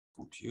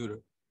computer.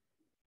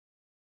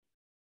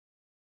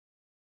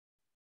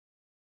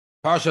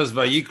 Parshas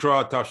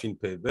Vayikra Tashin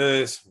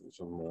Pebes.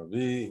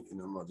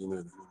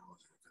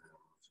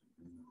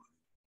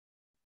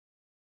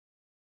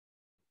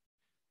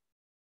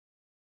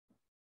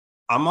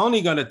 I'm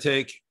only going to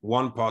take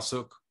one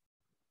pasuk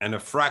and a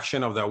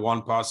fraction of that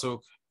one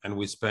pasuk, and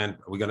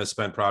we're going to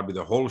spend probably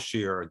the whole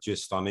shir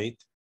just on it.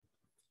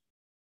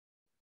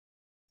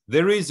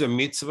 There is a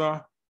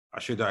mitzvah. I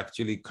should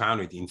actually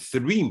count it in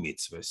 3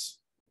 mitzvahs,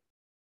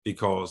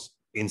 because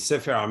in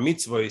Sefer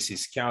HaMitzvahs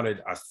is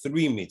counted as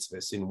 3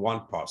 mitzvahs in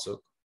one pasuk.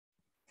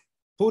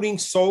 Putting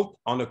salt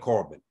on a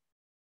korban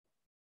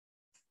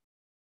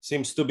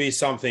seems to be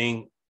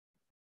something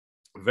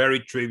very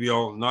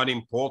trivial, not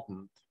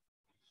important,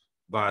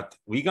 but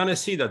we're going to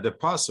see that the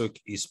pasuk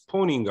is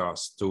pointing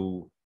us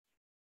to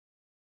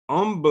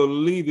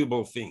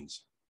unbelievable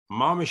things,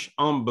 mamish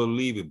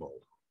unbelievable,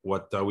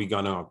 what we're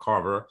going to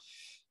cover.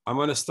 I'm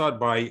going to start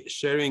by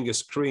sharing a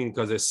screen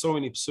because there's so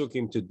many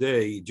psukim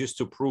today just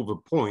to prove a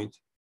point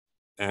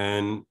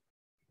and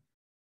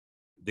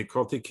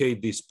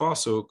decorticate this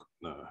pasuk.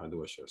 No, how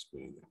do I share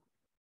screen?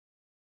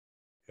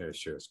 Here,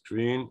 share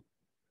screen.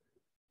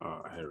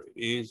 Here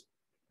it is.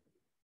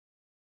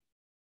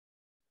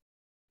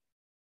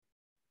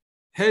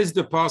 Here's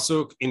the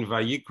pasuk in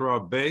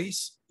Vayikra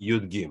base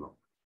Yud Gimel.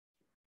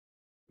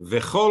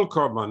 V'chol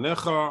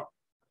korbanecha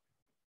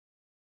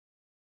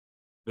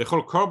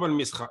V'chol korban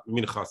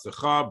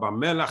minchasecha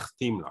b'melach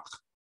timlach.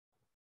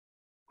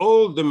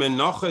 All the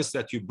menachos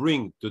that you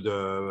bring to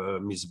the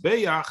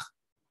mizbeach,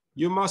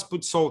 you must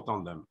put salt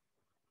on them.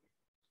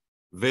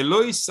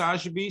 V'lo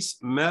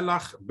yisashbis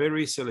melach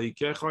beris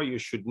eleikecha. You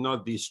should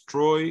not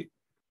destroy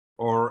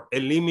or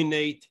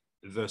eliminate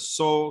the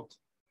salt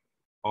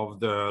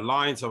of the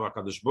lines of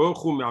HaKadosh Baruch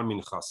Hu me'al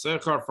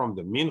minchasecha, from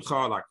the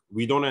mincha. Like,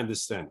 we don't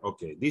understand.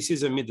 Okay, this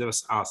is a mitzvah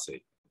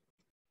aseh.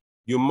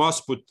 You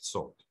must put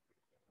salt.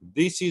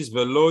 This is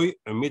veloy,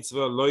 a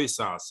mitzvah loy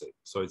saase.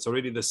 So it's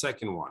already the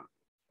second one.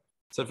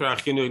 Sefer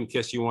Achinu, in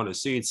case you want to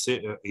see,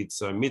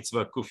 it's a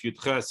mitzvah kufyut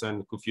ches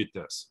and kufyut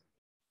tes.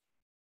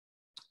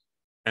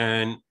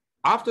 And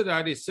after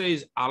that, it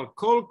says al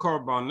kol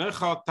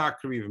korbanecha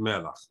takriv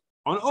melach.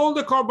 On all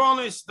the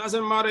korbanos,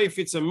 doesn't matter if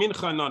it's a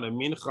mincha or not a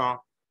mincha.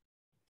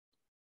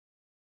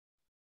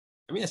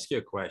 Let me ask you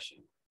a question.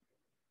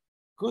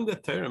 Couldn't the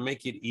Torah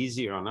make it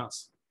easier on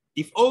us?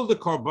 If all the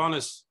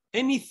korbanos,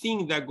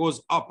 anything that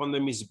goes up on the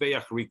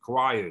Mizbeach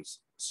requires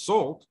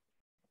salt,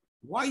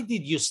 why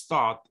did you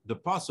start the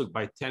pasuk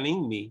by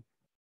telling me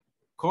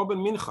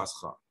korban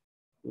minchascha?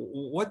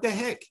 What the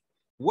heck?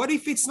 What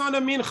if it's not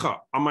a mincha?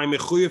 Am I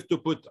mechuyev to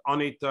put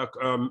on it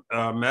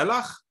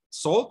melach,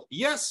 salt?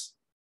 Yes.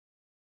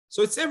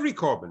 So it's every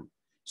korban.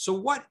 So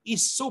what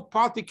is so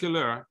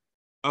particular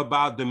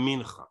about the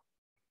mincha?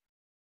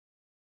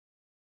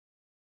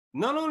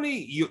 Not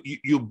only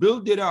you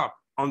build it up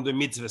on the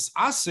mitzvahs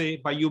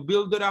aseh, but you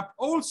build it up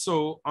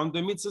also on the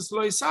mitzvahs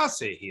lo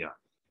aseh here.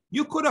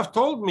 You could have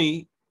told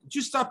me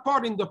just that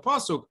part in the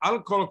pasuk,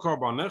 al kol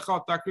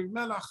korbanecha takriv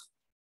melach.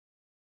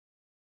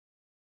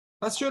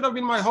 That should have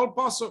been my whole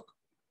pasuk.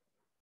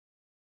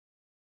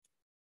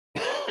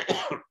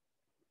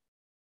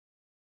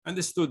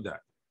 Understood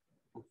that.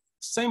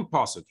 Same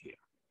pasuk here.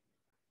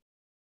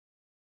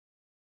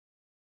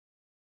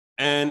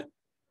 And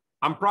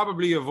I'm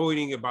probably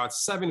avoiding about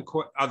 7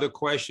 other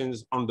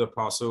questions on the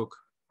pasuk.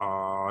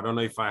 I don't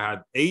know if I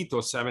had 8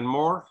 or 7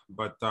 more,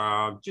 but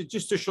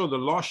just to show the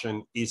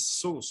lashon is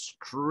so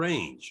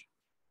strange.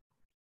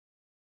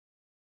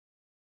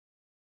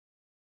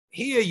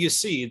 Here you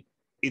see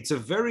it's a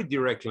very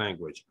direct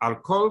language. Al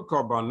kol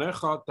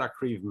korbanecha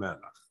takriv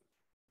melach.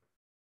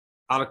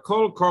 Al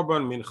kol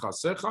korban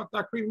minchasecha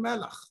takriv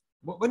melach.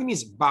 What do you mean?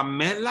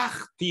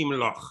 B'melach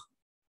timlach.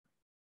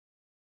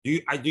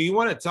 Do you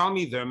want to tell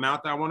me the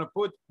amount I want to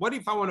put? What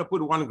if I want to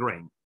put 1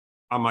 grain?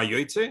 Am I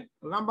yoytze?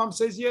 Rambam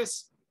says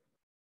yes.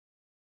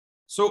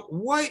 So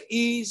why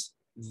is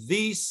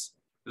this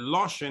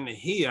lashon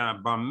here,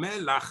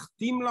 b'melach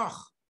timlach?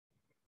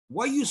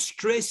 Why are you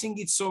stressing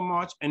it so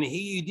much? And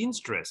here you didn't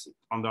stress it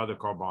on the other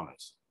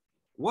korbanos.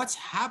 What's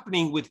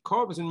happening with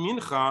korban and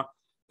mincha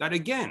that,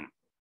 again,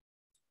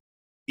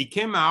 it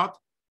came out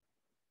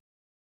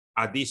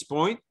at this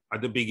point,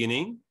 at the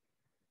beginning,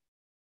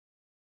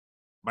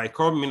 by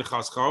korban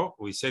minchascha,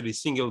 we said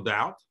it's singled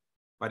out.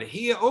 But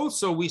here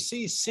also we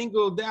see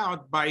singled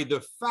out by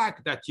the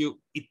fact that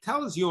it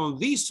tells you on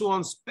this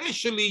one,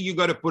 especially you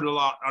got to put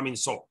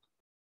salt.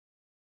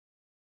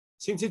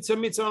 Since it's a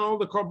mitzvah on all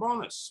the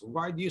korbanos,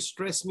 why do you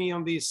stress me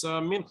on this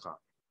mincha?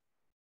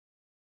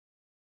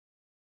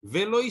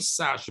 Veloi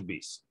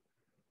sashbis.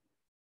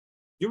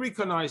 You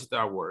recognize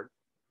that word.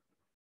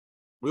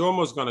 We're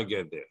almost going to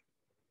get there.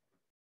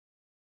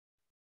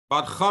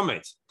 But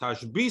chametz,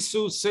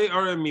 tashbisu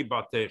se'are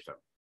mibatechem.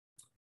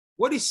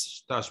 What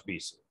is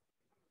tashbisu?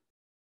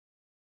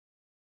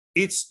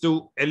 It's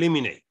to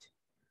eliminate.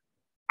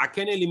 I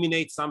can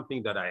eliminate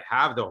something that I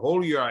have the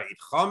whole year. I eat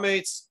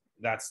chametz.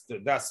 That's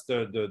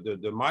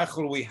the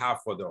meichel we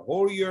have for the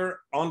whole year.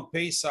 On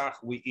Pesach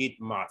we eat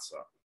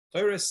matzah.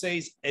 Torah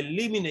says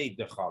eliminate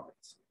the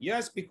chametz.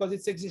 Yes, because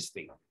it's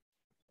existing.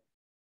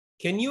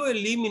 Can you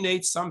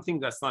eliminate something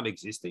that's not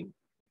existing?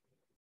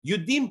 You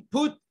didn't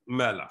put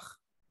melach.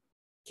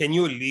 Can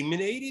you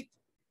eliminate it?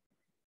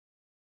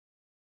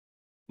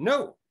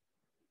 No.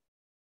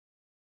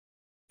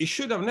 He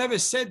should have never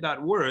said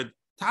that word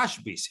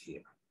tashbis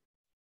here.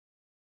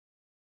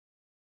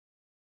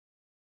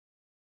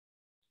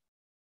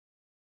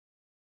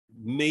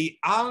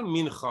 Me'al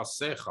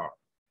minchasecha,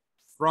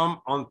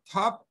 from on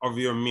top of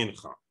your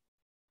mincha.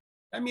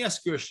 Let me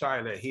ask you a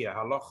shaila here,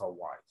 halacha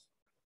wise.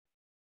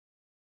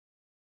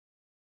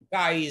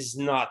 Guy is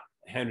not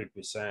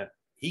 100%.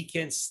 He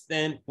can't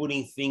stand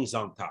putting things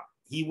on top.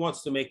 He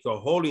wants to make a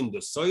hole in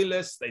the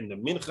soilest, in the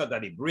mincha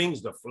that he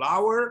brings, the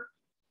flour,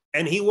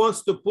 and he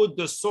wants to put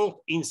the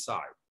salt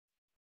inside.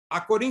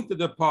 According to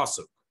the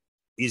pasuk,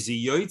 is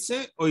he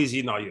yoitze or is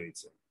he not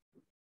yoitze?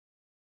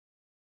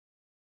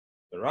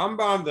 The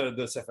Rambam,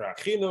 the Sefer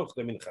HaChinuch,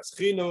 the Minchas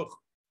Chinuch,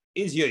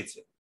 is yoitze.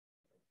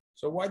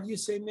 So why do you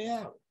say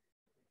me'al?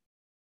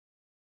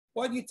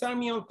 Why do you tell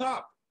me on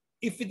top?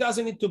 If it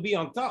doesn't need to be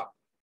on top.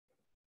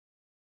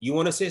 You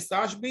want to say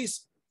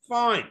tashbis?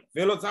 Fine.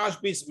 Velo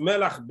tashbis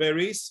melach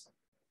beris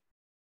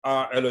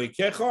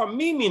eloikecha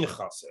mi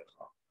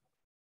minchasecha.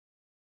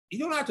 You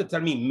don't have to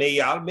tell me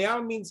me'al.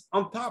 Me'al means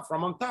on top,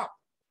 from on top.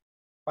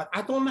 But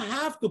I don't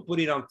have to put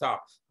it on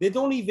top. They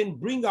don't even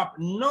bring up,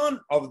 none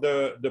of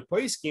the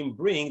poskim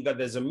bring that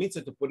there's a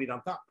mitzvah to put it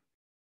on top.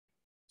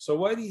 So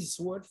what is this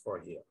word for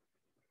here?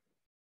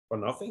 For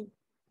nothing?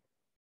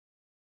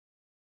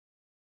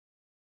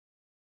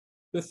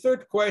 The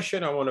third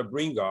question I want to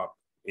bring up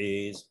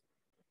is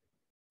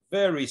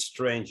very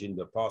strange in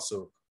the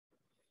pasuk.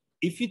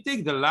 If you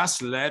take the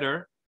last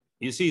letter,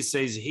 you see it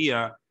says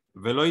here,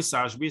 Veloi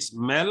sashbis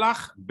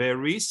melach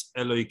beris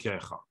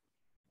eloikecha.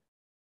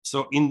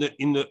 So in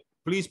the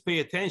please pay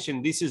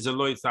attention, this is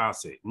Eloi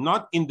Tase,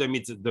 not in the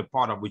mitzvah, the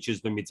part of which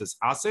is the mitzvah's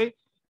ase,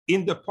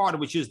 in the part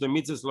which is the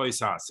mitzvah's Eloi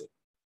Tase.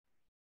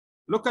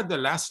 Look at the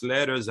last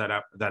letters that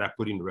I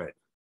put in red.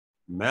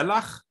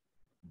 Melach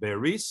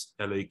beris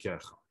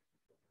eloikecha.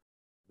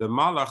 The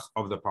malach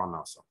of the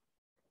Parnasa.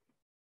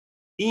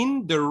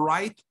 In the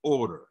right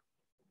order,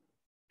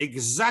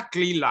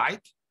 exactly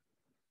like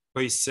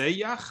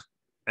Peseyach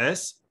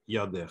es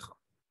yadecha.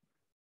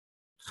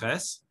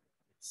 Ches,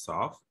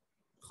 Saf,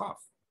 Chaf.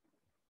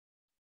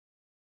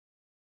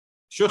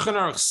 Shulchan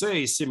Aruch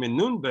says, Simen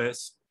Nun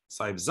Bes,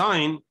 Saif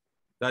Zayin,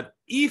 that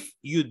if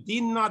you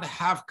did not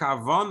have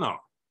kavana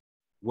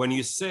when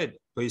you said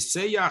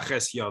Peseyach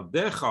es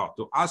yadecha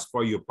to ask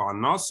for your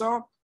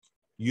Parnasa,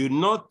 you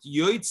not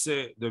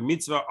yoitze the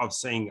mitzvah of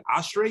saying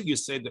Ashrei, you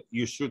said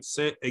you should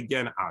say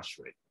again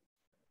Ashrei.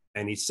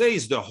 And he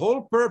says the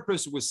whole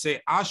purpose we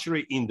say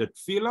Ashrei in the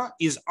tefillah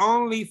is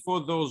only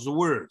for those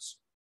words.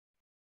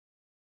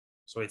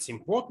 So it's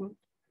important.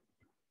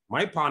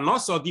 My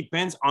parnasa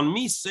depends on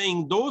me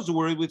saying those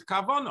words with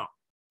kavanah.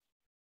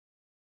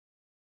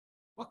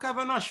 What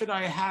kavanah should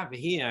I have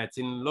here? It's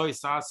in Lo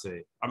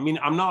Isase. I mean,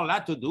 I'm not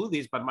allowed to do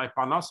this, but my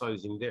parnasa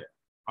is in there.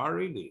 Oh,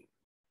 really?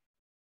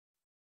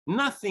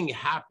 Nothing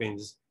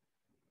happens,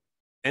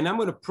 and I'm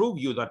going to prove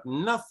you that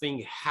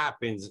nothing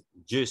happens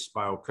just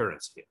by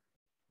occurrence here.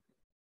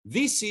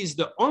 This is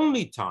the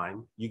only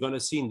time you're going to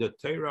see in the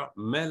Torah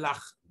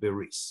melach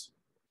beris.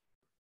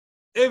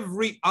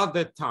 Every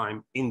other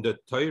time in the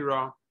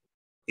Torah,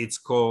 it's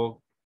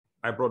called,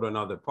 I brought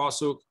another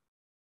pasuk,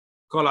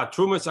 kol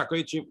hatrumas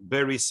hakodesh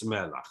beris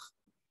melach.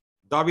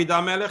 David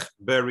HaMelech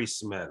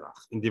beris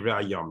melach in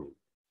Divrei Hayamim.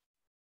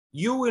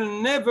 You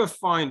will never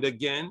find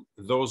again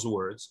those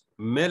words,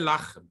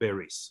 melach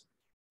beris.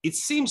 It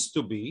seems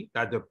to be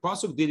that the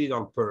pasuk did it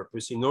on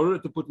purpose in order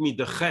to put me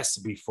the ches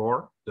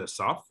before the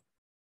saf.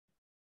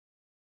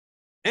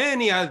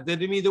 And he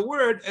added me the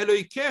word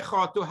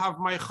eloikecha to have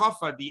my chaf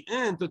at the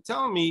end to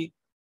tell me,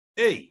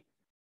 hey,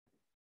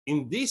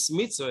 in this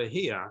mitzvah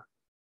here,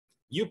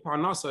 your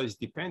parnasa is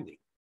depending.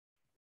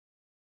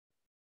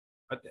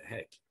 What the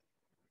heck?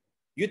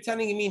 You're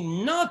telling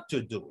me not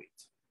to do it.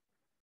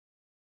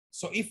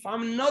 So if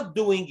I'm not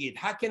doing it,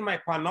 how can my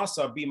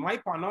parnasa be? My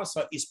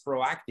parnasa is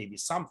proactive.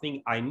 It's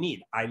something I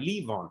need, I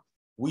live on.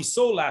 We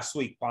saw last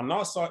week,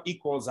 parnasa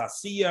equals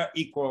asiya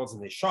equals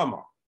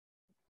neshama.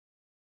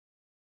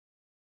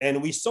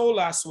 And we saw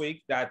last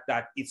week that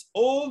it's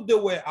all the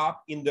way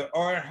up in the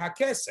Or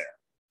HaKeser.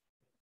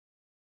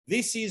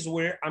 This is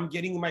where I'm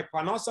getting my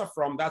parnasa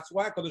from. That's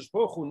why HaKadosh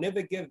Baruch Hu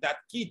never gave that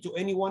key to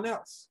anyone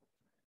else.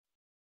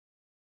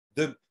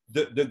 The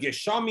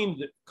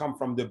Geshamim come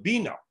from the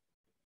Bina.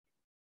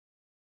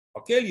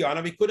 Okay,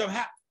 Yonavi could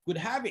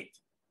have it,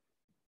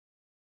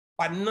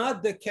 but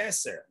not the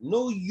Keser.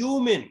 No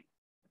human,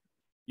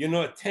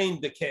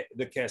 attained the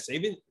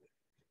Keser.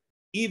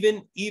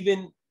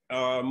 Even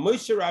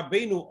Moshe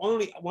Rabbeinu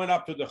only went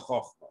up to the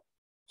Chochmah.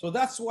 So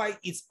that's why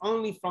it's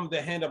only from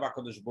the hand of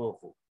HaKadosh Baruch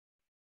Hu.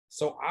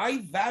 So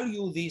I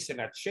value this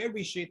and I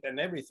cherish it and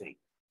everything.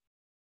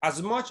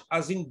 As much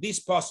as in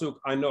this pasuk,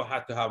 I know how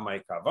to have my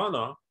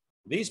kavana.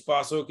 This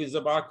pasuk is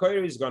about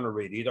Koyer is going to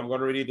read it. I'm going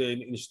to read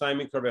it in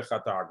Shtayim Karvei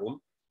Chatagum.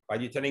 Why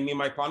are you telling me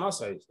my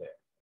Parasha is there?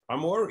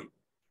 I'm worried.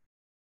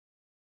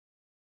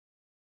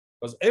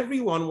 Because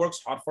everyone works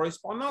hard for his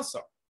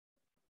Parasha.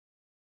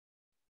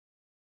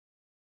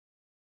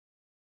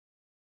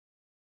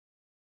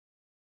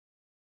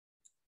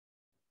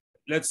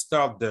 Let's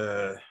start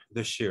the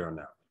shir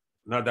now.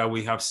 Now that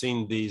we have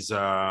seen these.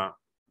 Oh,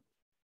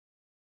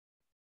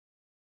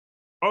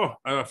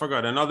 I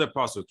forgot another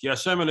pasuk. Ki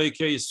Hashem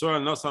Elohekei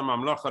Yisrael nosan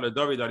mamlacha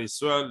leDavid al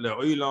Yisrael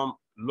leolam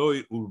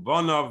loy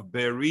ulbanav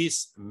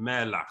beris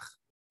melach.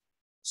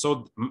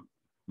 So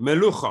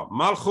melucha,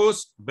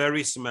 malchus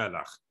beris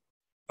melach,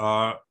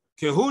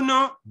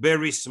 kehuna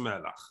beris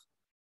melach.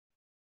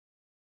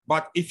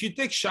 But if you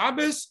take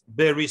Shabbos,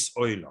 beris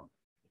oilam.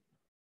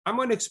 I'm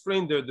going to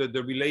explain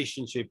the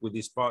relationship with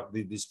this part,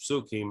 this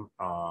psukim.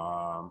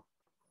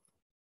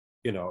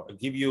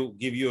 Give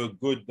you a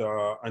good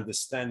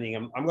understanding.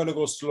 I'm going to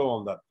go slow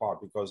on that part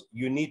because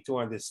you need to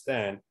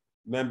understand.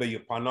 Remember,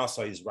 your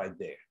Parasha is right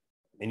there,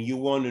 and you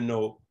want to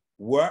know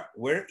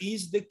where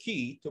is the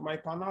key to my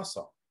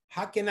Parasha?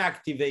 How can I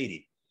activate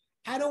it?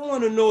 I don't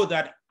want to know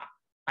that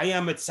I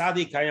am a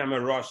tzaddik, I am a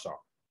rasha.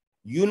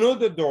 You know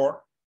the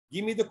door.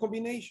 Give me the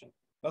combination.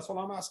 That's what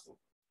I'm asking.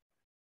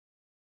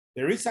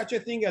 There is such a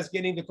thing as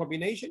getting the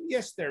combination?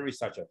 Yes, there is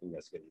such a thing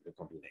as getting the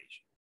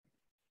combination.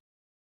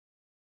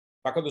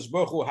 HaKadosh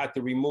Baruch Hu had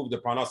to remove the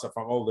Parasha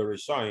from all the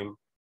Rishaim.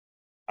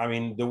 I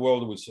mean, the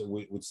world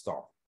would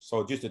stop.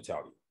 So just to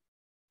tell you.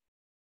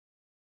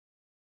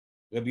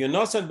 Rabbi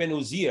Yonasan ben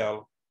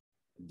Uziel,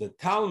 the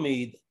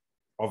Talmid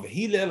of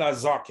Hillel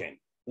HaZaken,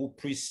 who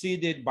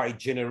preceded by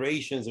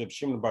generations of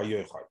Shimon Bar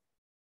Yochai.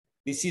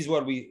 This is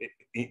what we,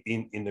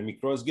 in the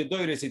Mikros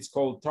Gedoros, it's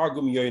called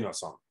Targum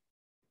Yonasan.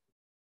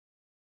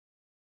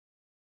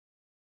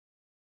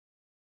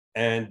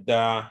 And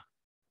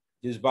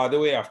just by the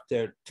way,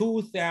 after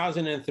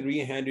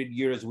 2,300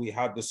 years, we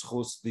had the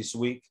schus this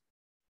week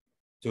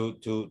to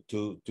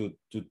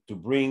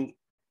bring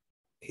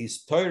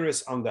his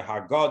Torahs on the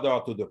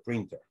Haggadah to the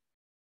printer.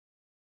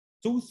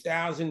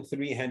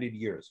 2,300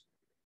 years.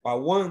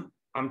 But one,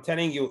 I'm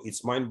telling you,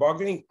 it's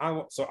mind-boggling.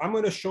 So I'm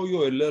going to show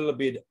you a little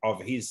bit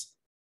of his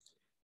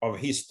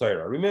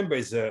Torah. Remember,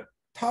 it's a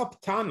top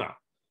Tana.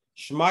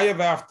 Shmaya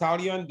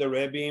v'Aftalion, the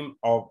Rebbeim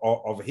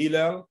of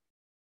Hillel.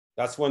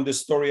 That's when the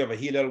story of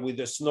Hillel with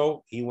the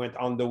snow, he went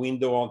on the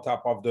window on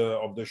top of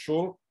the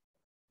shul.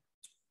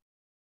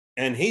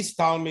 And his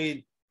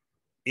Talmud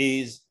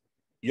is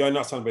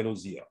Yonasan ben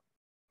Uziel.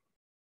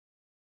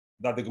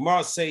 That the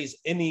Gemara says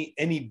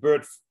any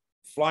bird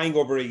flying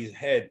over his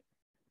head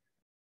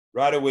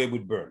right away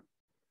would burn.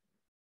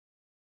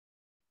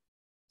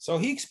 So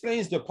he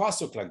explains the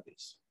pasuk like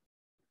this.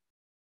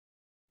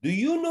 Do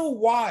you know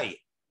why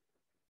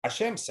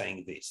Hashem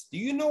saying this? Do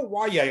you know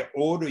why I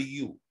order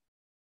you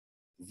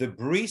the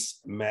bris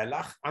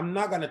melach? I'm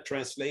not going to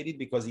translate it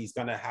because he's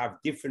going to have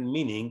different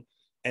meaning.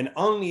 And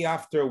only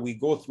after we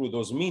go through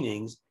those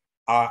meanings,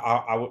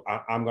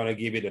 I'm going to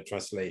give it a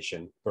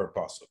translation per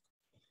pasuk.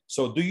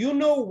 So do you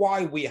know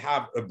why we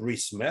have a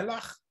bris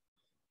melach?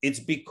 It's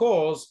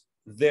because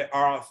there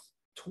are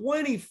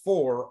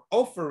 24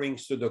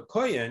 offerings to the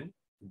Kohen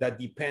that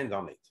depend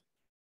on it.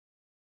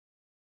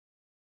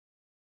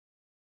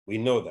 We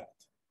know that.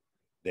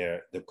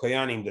 The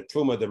Kohanim, the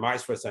Truma, the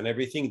Maasros, and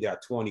everything, there are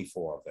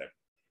 24 of them.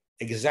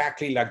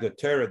 Exactly like the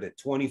Torah, the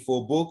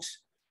 24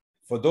 books.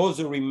 For those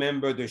who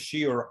remember the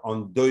shiur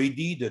on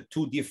Doidi, the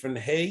two different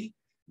Hey,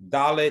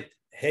 Dalet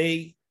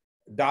Hey,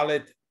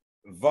 Dalet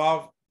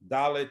Vav,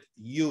 Dalet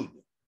Yud.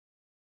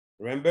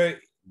 Remember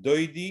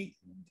Doidi,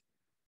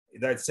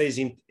 that says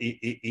in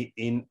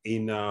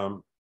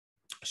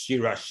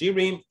Shira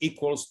Shirim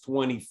equals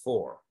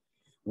 24.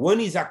 When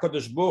is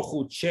HaKadosh Baruch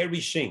Hu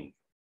cherishing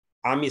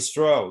Am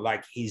Yisrael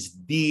like his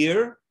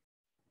deer?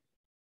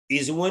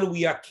 Is when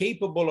we are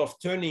capable of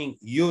turning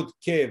Yud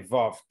Ke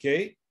Vav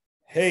Ke,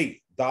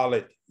 Hey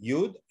Dalet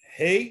Yud,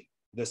 Hey,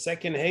 the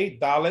second Hey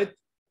Dalet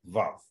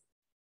Vav.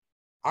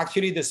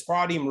 Actually, the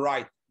Sephardim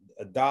write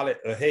Dalet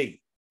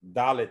Hey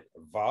Dalet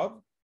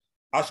Vav.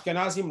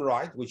 Ashkenazim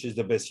write, which is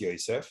the Bes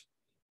Yosef,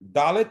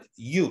 Dalet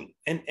Yud,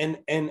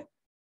 and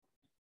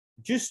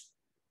just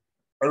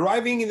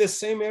arriving in the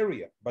same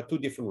area, but two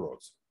different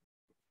roads.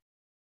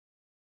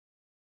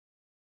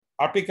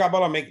 RP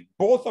Kabbalah make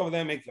both of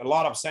them make a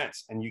lot of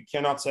sense, and you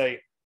cannot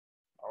say,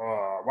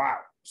 wow,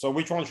 so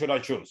which one should I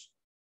choose?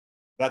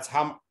 That's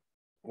how,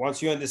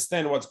 once you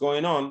understand what's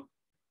going on,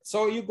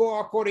 so you go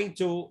according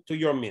to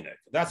your minhag.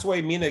 That's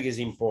why minhag is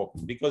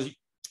important, because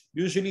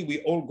usually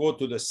we all go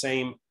to the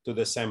same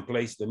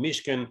place, the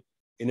Mishkan,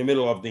 in the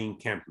middle of the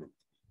encampment.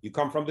 You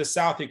come from the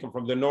south, you come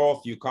from the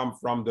north, you come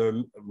from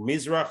the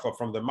Mizrach or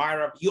from the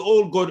Ma'arab, we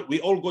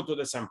all go to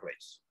the same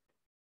place.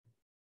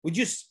 We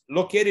just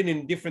located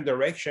in different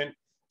direction.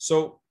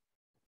 So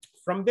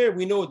from there,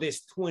 we know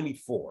there's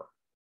 24.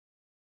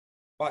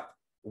 But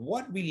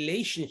what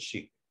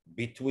relationship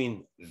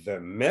between the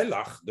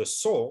melach, the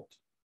salt,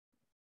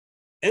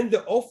 and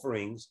the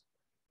offerings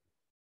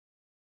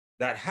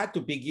that had to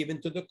be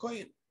given to the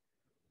Kohen?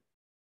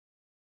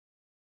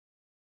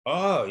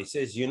 Oh, he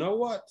says, you know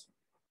what?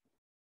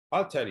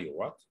 I'll tell you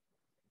what.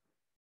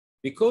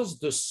 Because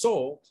the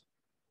salt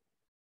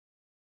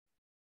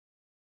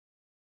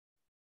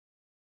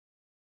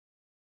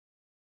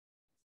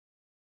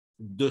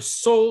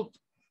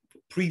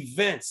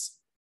prevents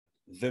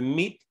the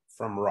meat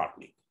from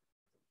rotting,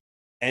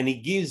 and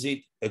it gives it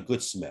a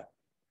good smell.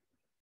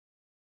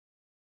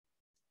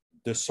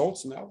 The salt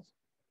smells.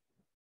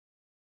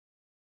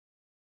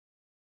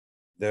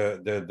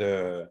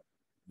 The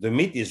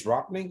meat is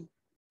rotting.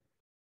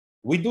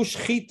 We do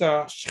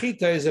shchita.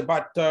 Shchita is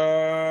about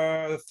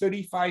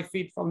 35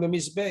 feet from the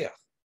Mizbeach.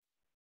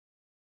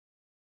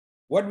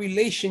 What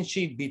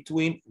relationship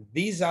between,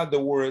 these are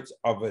the words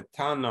of a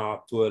Tana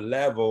to a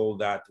level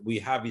that we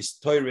have is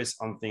Torah,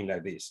 something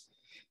like this.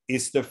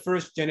 It's the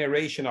first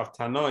generation of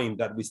Tanaim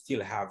that we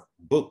still have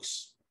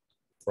books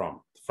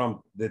from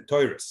the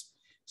Torah.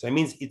 So it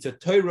means it's a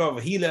Torah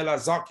of Hillel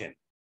HaZaken.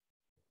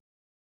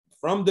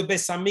 From the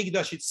Beis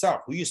HaMikdash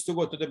itself. We used to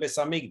go to the Beis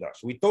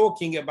HaMikdash. We're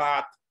talking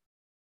about,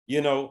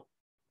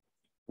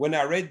 when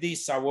I read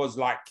this, I was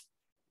like,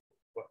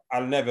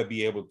 I'll never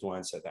be able to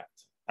answer that.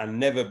 I'll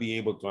never be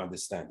able to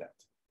understand that.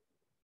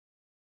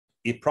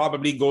 It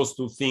probably goes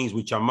to things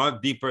which are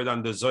much deeper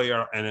than the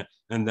Zohar and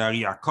the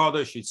Riyah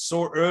Kodesh. It's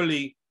so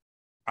early.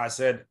 I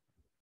said,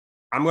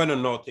 I'm going to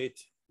note it,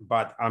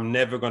 but I'm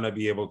never going to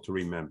be able to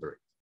remember it.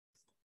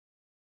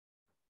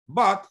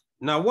 But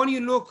now when you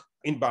look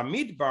in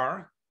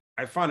Bamidbar,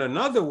 I found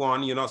another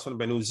one, from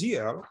Ben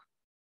Uziel,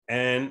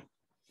 and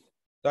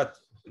that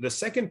the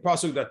second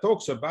pasuk that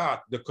talks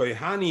about the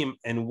Kohanim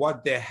and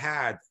what they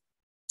had,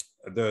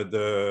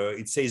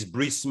 it says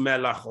Bris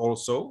Melach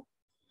also.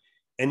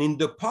 And in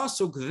the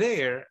pasuk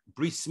there,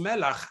 Bris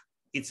Melach,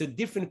 it's a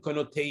different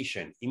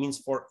connotation. It means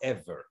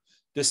forever.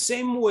 The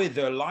same way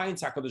the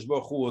alliance HaKadosh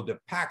Baruch Hu, or the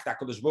pact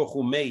HaKadosh Baruch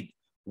Hu made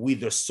with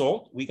the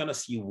salt, we're going to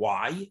see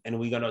why, and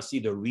we're going to see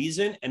the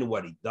reason and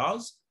what it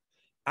does.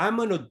 I'm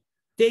going to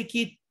take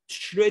it,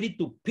 shred it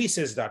to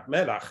pieces, that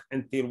melach,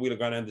 until we're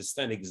going to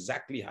understand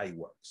exactly how it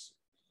works.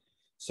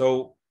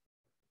 So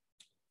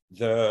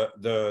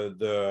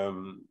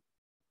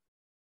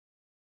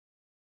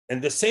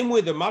and the same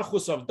way the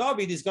Malchus of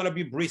David is going to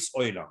be Bris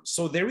Olam.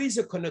 So there is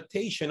a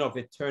connotation of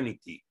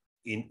eternity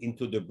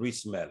into the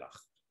Bris Melach.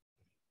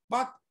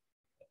 But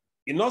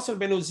Nosson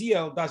Ben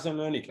Uziel doesn't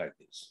learn it like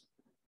this.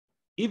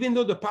 Even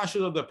though the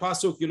Pashut of the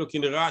Pasuk, you look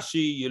in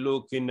Rashi, you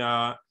look in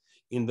the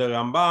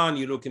Ramban,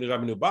 you look in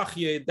Rabbeinu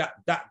Bachye,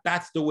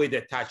 that's the way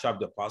they touch up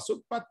the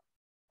Pasuk. But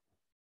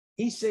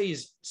he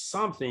says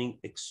something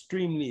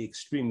extremely,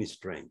 extremely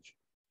strange.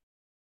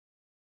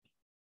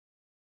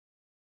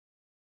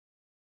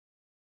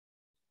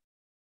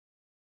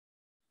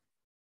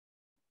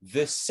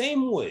 The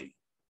same way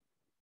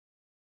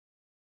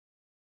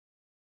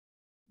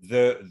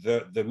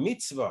the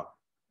mitzvah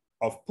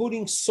of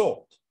putting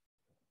salt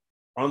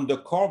on the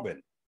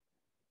korban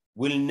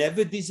will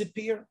never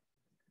disappear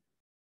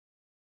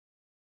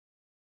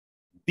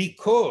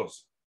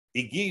because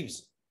it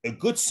gives a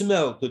good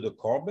smell to the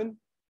korban,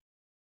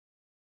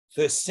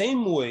 the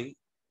same way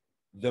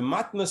the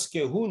matnas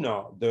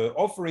kehuna, the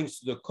offerings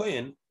to the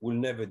kohen, will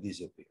never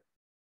disappear.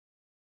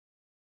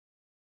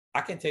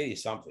 I can tell you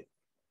something.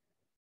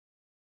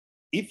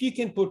 If you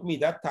can put me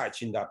that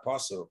touch in that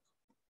pasuk,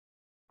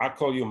 I'll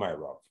call you my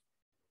Rav.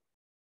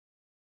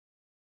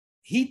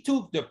 He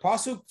took the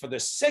pasuk for the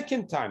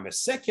second time, a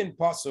second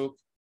pasuk,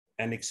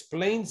 and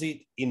explains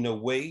it in a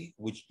way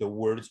which the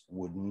words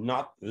would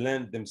not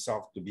lend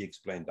themselves to be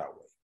explained that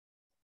way.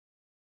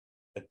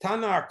 The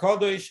Tana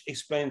HaKadosh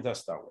explains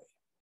us that way.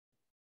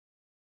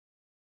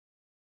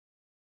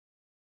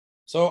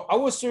 So I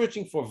was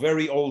searching for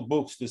very old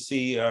books to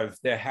see if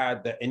they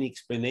had any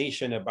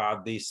explanation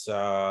about this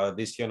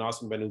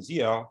Yonasan Ben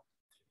Uziel.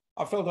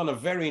 I felt on a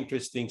very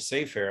interesting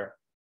sefer,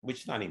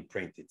 which is not in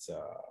print. It's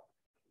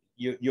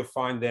you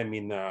find them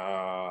in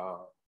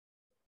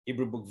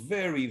Hebrew book,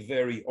 very,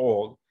 very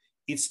old.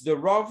 It's the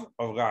Rav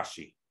of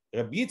Rashi,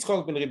 Rabbi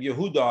Yitzchak ben Rabbi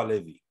Yehuda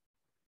Alevi,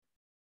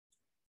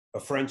 a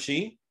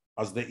Frenchie,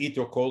 as the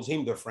Ito calls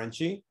him, the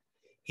Frenchie.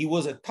 He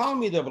was a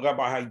Talmid of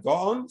Rabbi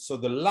Gaon, so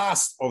the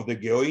last of the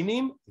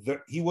Geonim.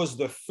 He was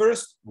the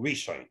first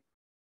Rishon,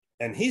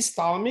 and his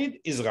Talmid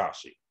is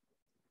Rashi.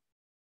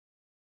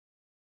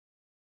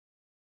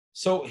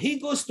 So he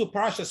goes to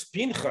Parashas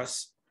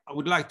Pinchas. I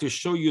would like to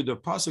show you the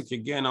pasuk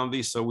again on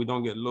this so we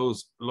don't get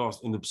lost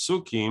in the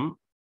psukim.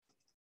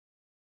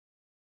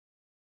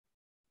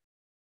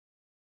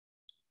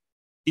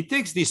 He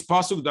takes this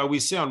pasuk that we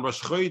say on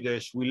Rosh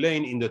Chodesh, we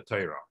learn in the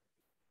Torah.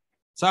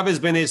 Tzavez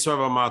b'nei Yisrael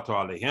v'amartu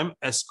alehem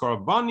es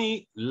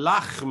korbani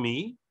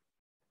lachmi.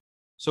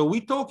 So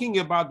we're talking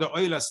about the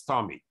oilas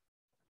tamid.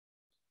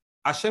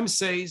 Hashem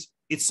says,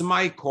 it's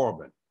my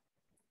korban.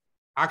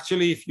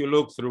 Actually, if you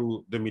look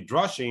through the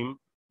Midrashim,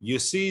 you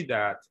see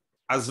that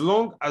as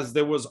long as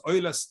there was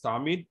oilas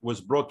tamid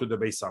was brought to the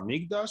Beis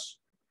HaMikdash,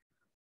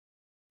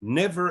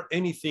 never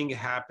anything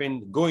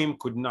happened. Goyim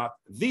could not.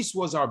 This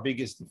was our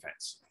biggest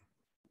defense.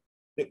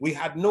 We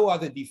had no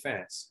other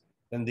defense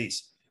than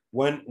this.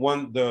 When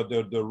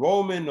the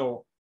Roman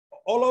or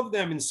all of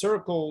them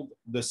encircled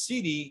the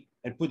city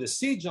and put a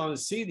siege on the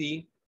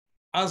city,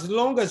 As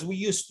long as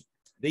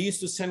they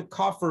used to send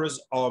coffers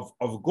of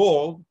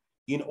gold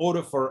in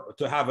order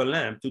to have a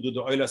lamp to do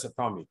the oilas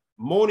atamid,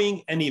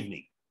 morning and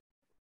evening.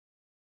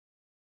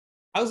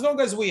 As long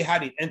as we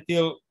had it,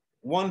 until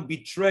one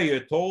betrayer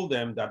told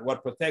them that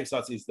what protects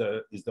us is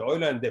the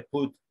oil, and they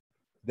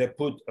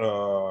put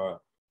a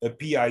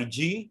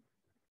PIG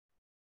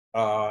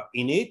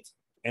in it.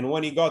 And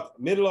when he got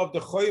middle of the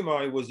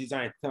choyma, it was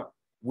designed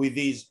with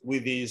these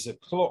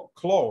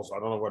claws. I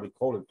don't know what they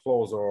call it,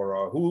 claws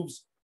or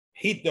hooves.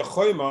 Hit the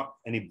choyma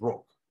and it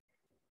broke.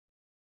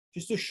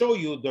 Just to show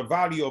you the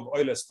value of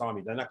oilas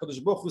tamid. And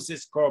HaKadosh Baruch Hu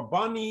says,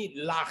 "Korbani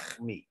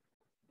lachmi."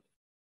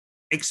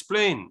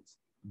 Explains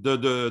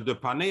the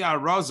Panei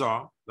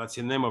Raza. That's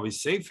the name of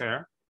his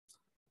sefer.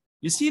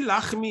 You see,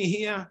 lachmi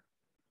here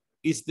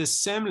is the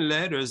same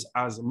letters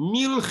as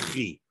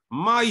milchi,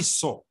 my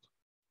salt.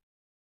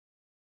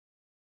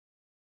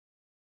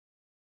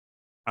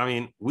 I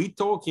mean, we're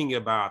talking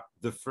about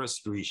the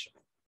first Rishon.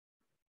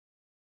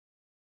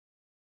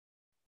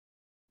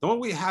 Don't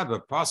we have a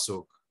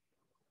pasuk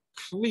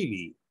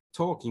clearly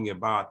talking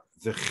about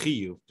the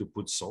chiyuv to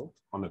put salt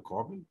on a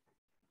korban?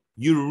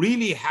 You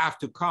really have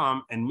to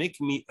come and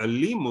make me a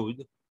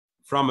limud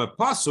from a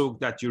pasuk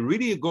that you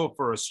really go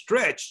for a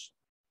stretch.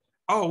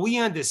 Oh, we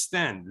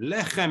understand.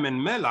 Lechem and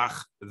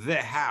melach, they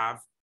have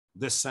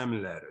the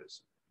same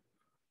letters.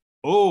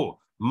 Oh,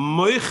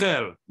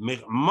 moichel,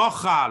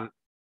 mochal,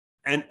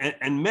 and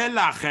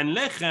melach and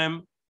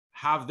lechem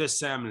have the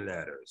same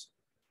letters.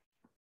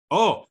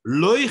 Oh,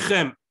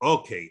 loichem,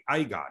 okay,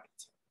 I got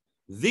it.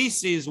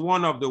 This is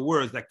one of the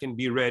words that can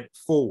be read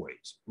 4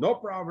 ways. No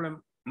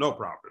problem, no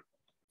problem.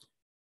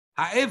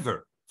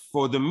 However,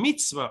 for the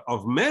mitzvah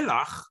of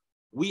melach,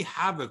 we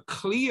have a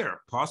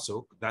clear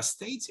pasuk that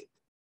states it.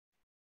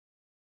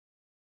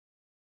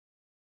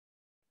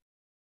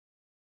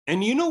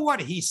 And you know what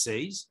he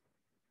says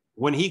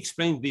when he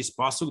explains this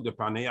pasuk, the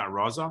Panei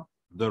Raza,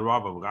 the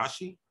Rav of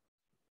Rashi?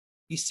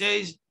 He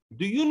says,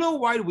 do you know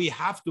why we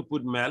have to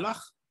put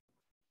melach?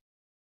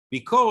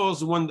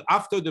 Because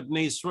after the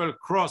Bnei Israel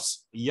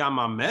cross Yam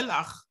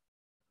HaMelach,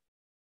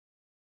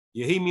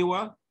 you hear me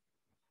well?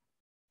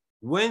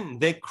 When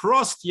they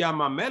crossed Yam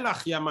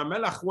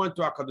HaMelach went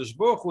to HaKadosh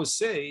Baruch Hu,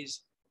 says,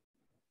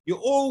 you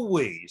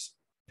always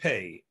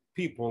pay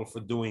people for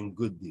doing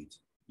good deeds.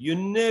 You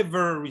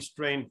never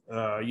restrain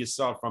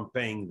yourself from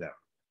paying them.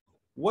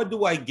 What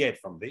do I get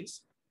from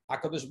this?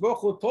 HaKadosh Baruch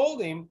Hu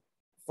told him,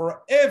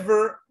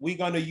 forever we're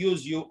going to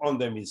use you on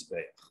the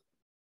Mizbeach.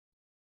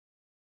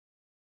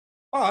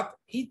 But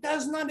he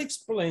does not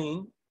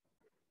explain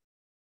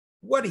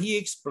what he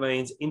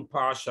explains in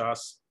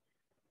Parashas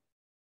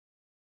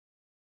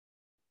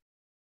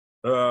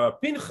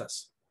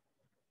Pinchas.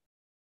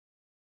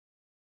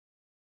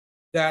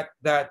 That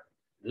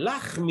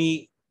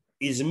lachmi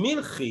is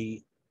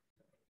milchi,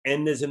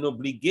 and there's an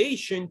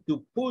obligation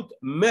to put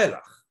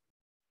melach.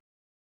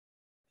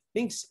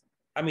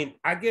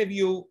 I gave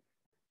you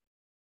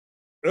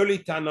early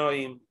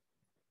Tanoim,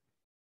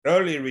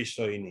 early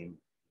Rishonim.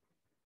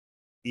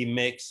 It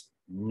makes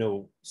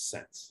no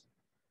sense.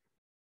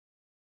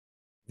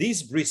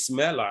 This bris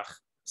melach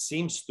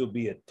seems to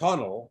be a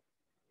tunnel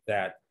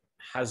that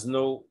has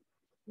no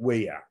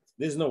way out.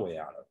 There's no way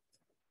out of it.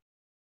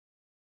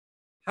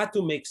 How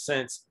to make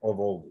sense of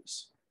all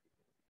this?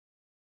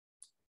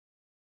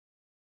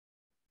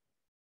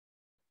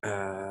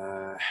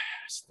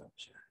 Stop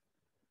here.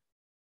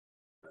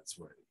 That's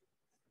right.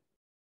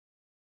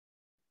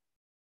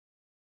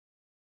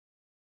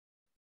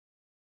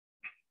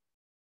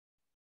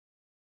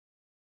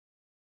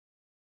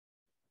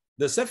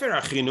 The Sefer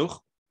HaChinuch,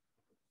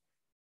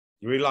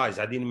 you realize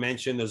I didn't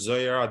mention the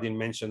Zohar, I didn't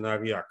mention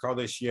Ari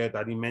HaKadosh yet,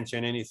 I didn't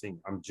mention anything.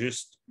 I'm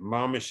just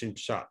mamish in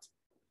pshat.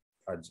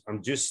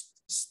 I'm just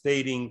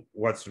stating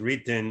what's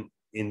written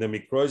in the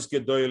Mikros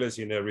Gedolos,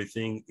 in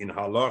everything, in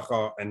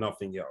Halacha, and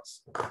nothing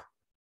else.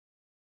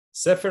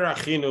 Sefer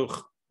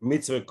HaChinuch,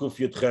 Mitzvah Kuf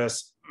Yud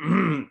Ches,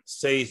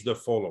 says the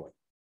following.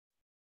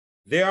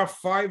 There are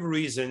 5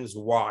 reasons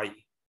why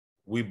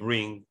we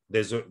bring,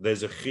 there's a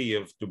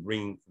chiyuv to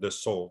bring the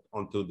salt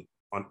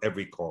on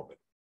every korban.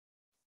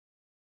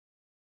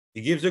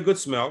 It gives a good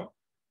smell,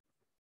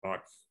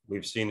 like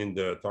we've seen in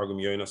the Targum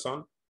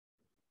Yonasan.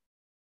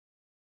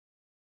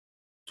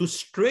 To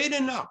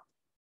straighten up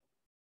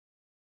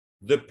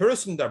the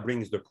person that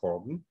brings the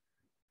korban,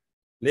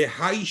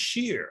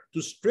 lehaishir,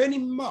 to straighten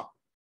him up.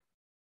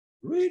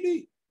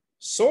 Really?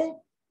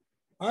 Salt?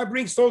 I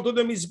bring salt to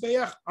the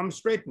Mizbeach, I'm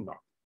straightened up.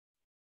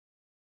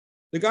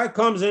 The guy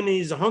comes and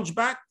he's a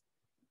hunchback,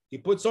 he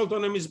puts salt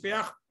on the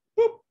Mizbeach,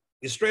 boop,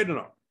 he's straightened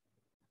up.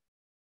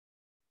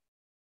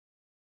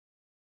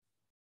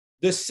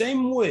 The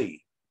same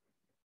way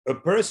a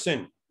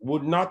person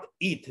would not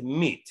eat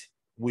meat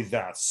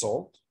without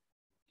salt,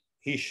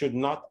 he should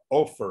not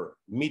offer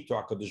meat to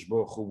HaKadosh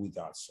Baruch Hu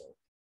without salt,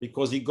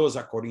 because it goes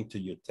according to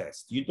your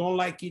test. You don't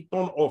like it,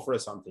 don't offer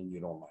something you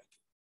don't like.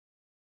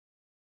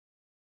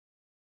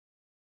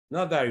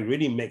 Not that it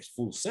really makes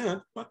full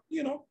sense, but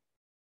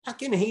I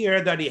can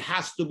hear that it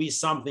has to be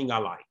something I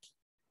like.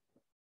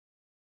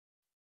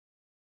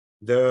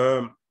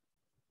 The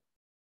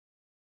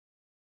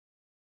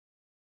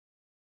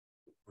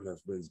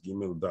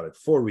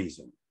four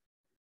reasons.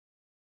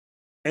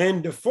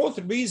 And the fourth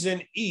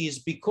reason is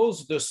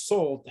because the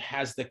salt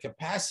has the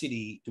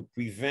capacity to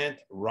prevent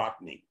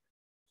rotting.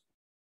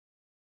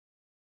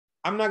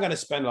 I'm not going to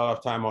spend a lot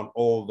of time on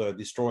all the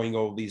destroying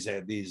all these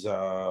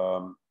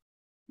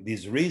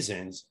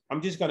reasons.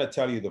 I'm just going to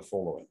tell you the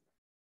following.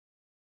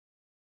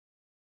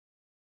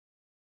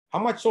 How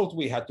much salt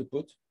we had to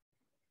put?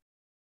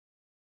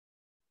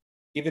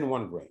 Even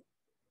 1 grain.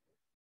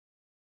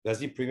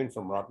 Does it prevent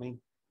from rotting?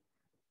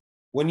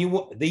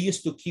 They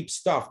used to keep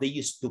stuff, they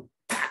used to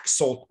pack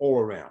salt all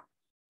around.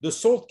 The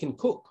salt can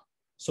cook,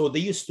 so they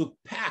used to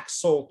pack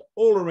salt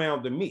all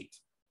around the meat.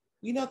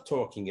 We're not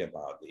talking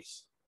about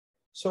this.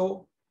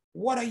 So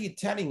what are you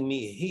telling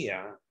me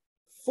here?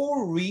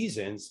 4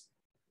 reasons,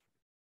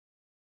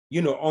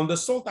 on the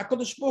salt.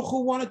 HaKadosh Baruch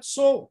Hu wanted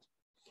salt.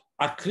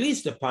 At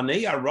least the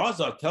Panei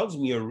Raza tells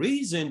me a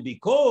reason,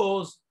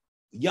 because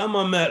Yam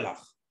HaMelach.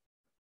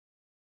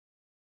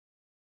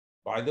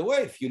 By the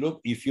way, if you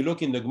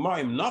look in the Gemara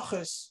in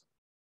Naches,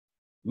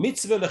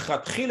 mitzvah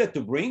lechatchila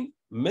to bring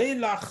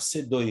melach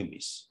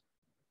sedoimis.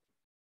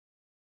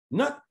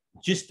 Not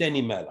just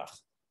any melach.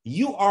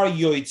 You are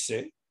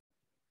yoitze,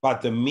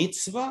 but the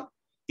mitzvah,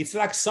 it's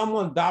like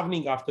someone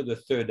davening after the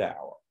 3rd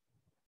hour.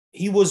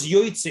 He was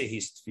yoitze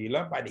his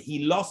tefillah, but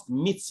he lost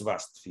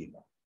mitzvah's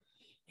tefillah.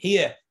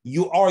 Here,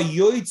 you are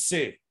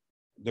yoitze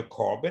the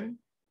korban,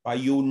 but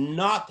you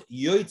not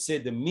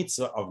yoitze the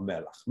mitzvah of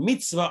melach.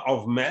 Mitzvah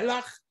of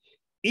melach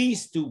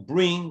is to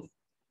bring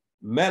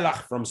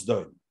melach from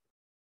Sdom.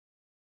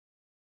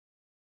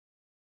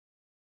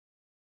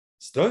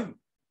 Sdom,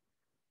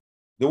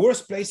 the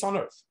worst place on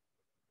earth.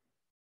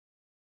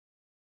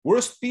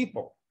 Worst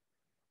people.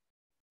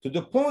 To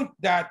the point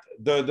that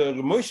the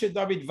Moshe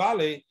David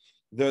Valley,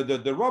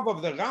 the Rav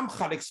of the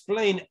Ramchal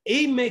explained,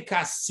 Emek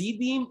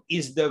HaSidim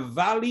is the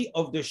valley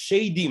of the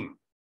Shadim.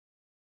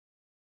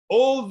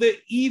 All the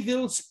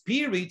evil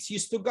spirits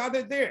used to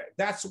gather there.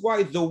 That's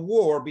why the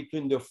war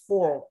between the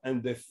 4th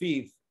and the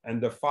 5th and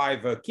the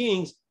 5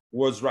 kings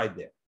was right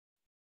there.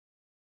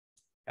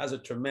 Has a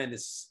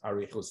tremendous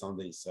arichus on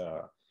this,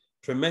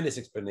 tremendous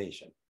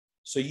explanation.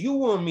 So you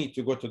want me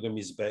to go to the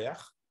Mizbeach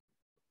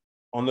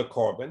on the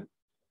korban.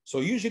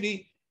 So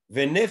usually,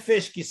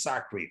 v'nefesh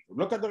kisakriv.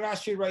 Look at the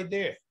Rashi right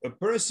there. A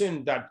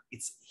person that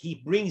he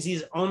brings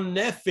his own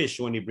nefesh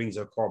when he brings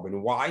a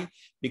korban. Why?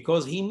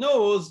 Because he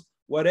knows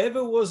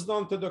whatever was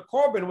done to the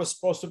korban was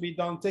supposed to be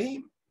done to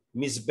him.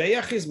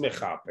 Mizbeach is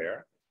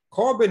mechaper,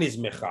 korban is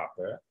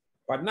mechaper,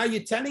 but now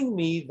you're telling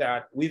me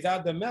that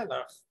without the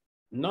melech,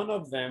 none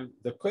of them,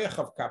 the koyach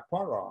of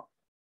kapara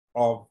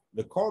of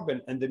the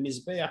korban and the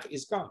mizbeach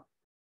is gone.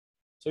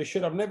 So you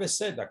should have never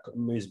said that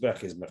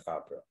mizbeach is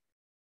mechaper.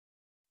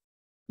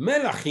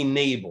 Melech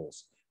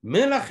enables.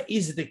 Melech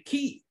is the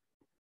key.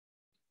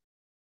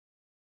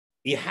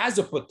 He has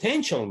a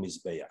potential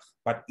mizbeach,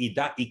 but he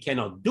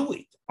cannot do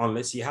it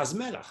unless he has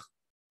melech.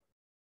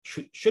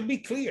 Should be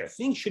clear.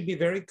 Things should be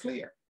very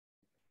clear.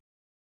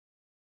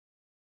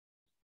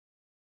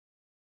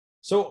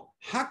 So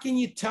how can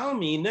you tell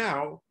me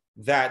now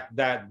that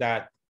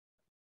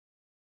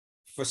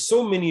for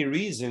so many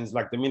reasons,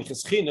 like the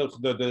Minchas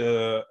Chinuch,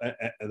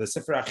 the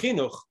Sefer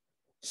HaChinuch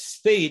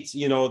states,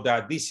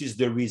 that this is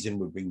the reason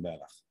we bring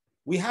melech.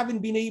 We haven't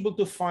been able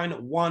to find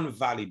one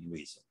valid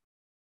reason.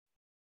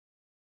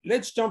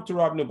 Let's jump to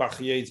Rabbi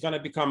Bachia. It's going to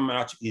become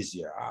much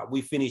easier.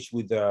 We finished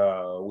with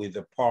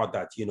the part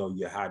that,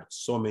 you had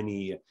so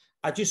many.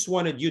 I just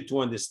wanted you to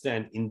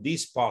understand in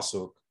this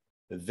pasuk,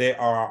 there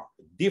are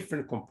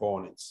different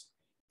components,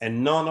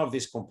 and none of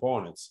these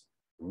components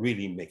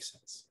really make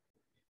sense.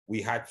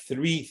 We had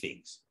 3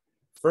 things.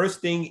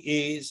 First thing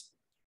is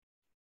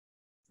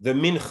the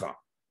mincha.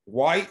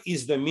 Why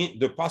is the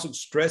pasuk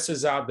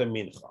stresses out the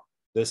mincha?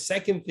 The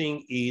second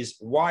thing is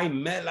why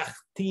melach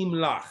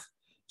timlach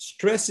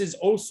stresses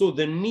also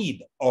the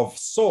need of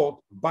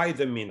salt by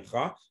the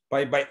mincha,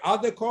 by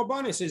other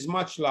korbanos is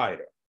much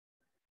lighter.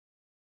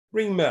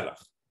 Bring melech.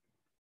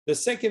 The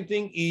second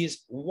thing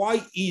is,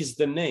 why is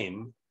the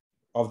name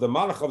of the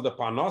malach of the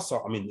Parasha,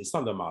 it's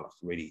not the malach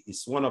really,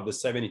 it's one of the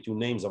 72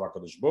 names of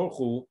HaKadosh Baruch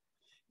Hu,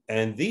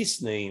 and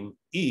this name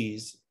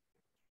is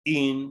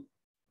in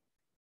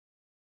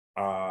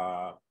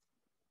the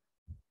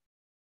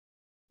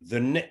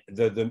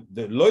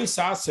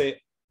loisase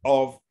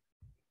of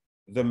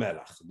the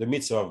melech, the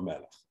mitzvah of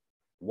melech.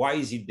 Why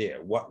is he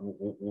there? What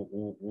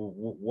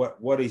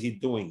is he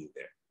doing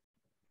there?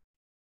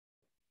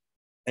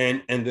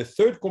 And the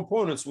third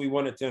components we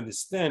wanted to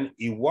understand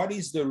is what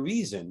is the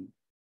reason,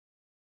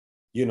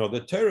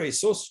 the Torah is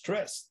so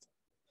stressed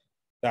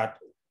that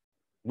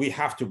we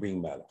have to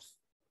bring melech.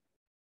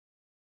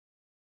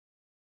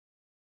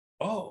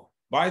 Oh,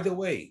 by the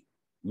way,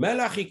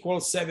 melech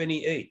equals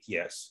 78,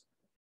 yes.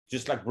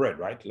 Just like bread,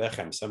 right?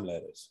 Lechem, some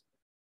letters.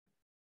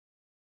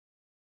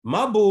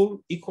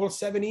 Mabul equals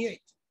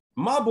 78.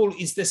 Mabul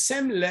is the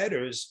same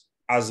letters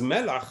as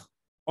melech,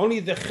 only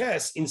the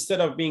ches, instead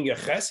of being a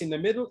ches in the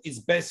middle, is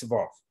bes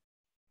vav.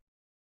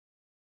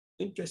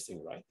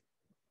 Interesting, right?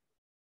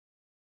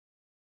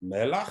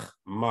 Melach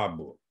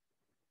Mabul.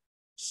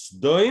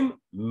 Sdoim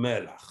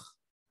Melach.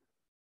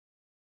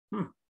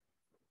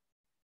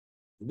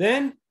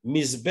 Then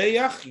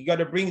Mizbeach, you got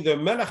to bring the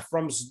Melach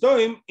from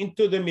Sdoim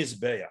into the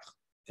Mizbeach.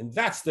 And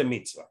that's the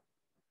mitzvah.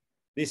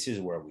 This is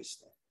where we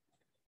stand.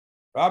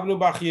 Rabbi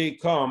Bachye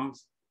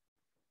comes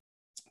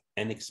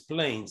and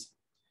explains,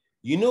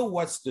 you know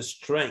what's the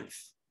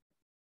strength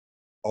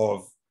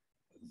of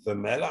the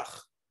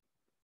Melach?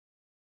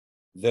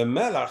 The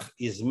Melach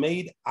is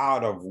made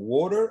out of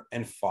water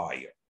and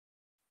fire.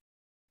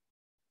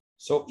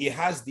 So it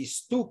has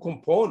these two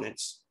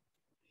components.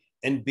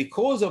 And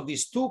because of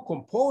these two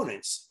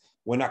components,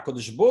 when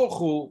HaKadosh Baruch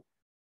Hu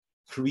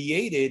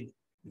created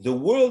the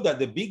world at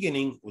the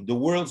beginning, the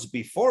worlds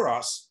before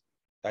us,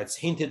 that's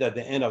hinted at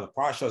the end of the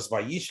Parasha's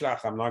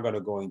Vayishlach. I'm not going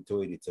to go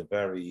into it. It's a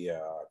very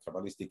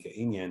Kabbalistic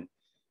inyan.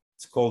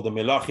 It's called the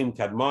Melachim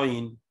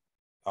Kadmayin.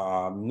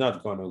 I'm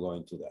not going to go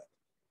into that.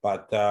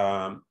 But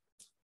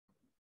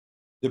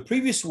the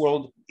previous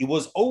world, it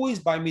was always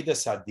by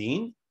Midas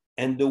Hadin,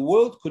 and the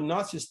world could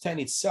not sustain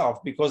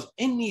itself because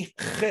any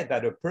chet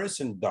that a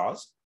person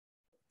does,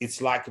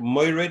 it's like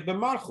Moired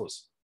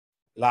B'Malchus,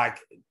 like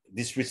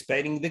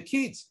disrespecting the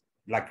kids,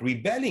 like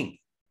rebelling,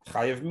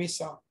 Chayev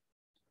Misa.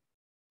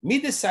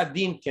 Midas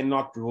Hadin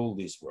cannot rule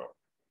this world.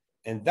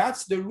 And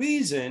that's the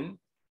reason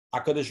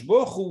HaKadosh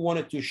Baruch Hu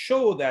wanted to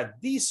show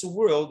that this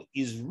world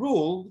is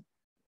ruled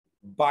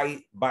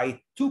by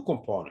two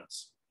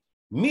components.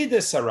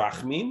 Midas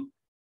Harachmim,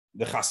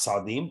 the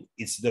Chasadim,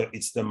 it's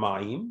the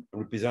Mayim,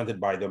 represented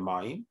by the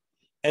Mayim,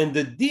 and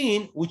the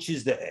Din, which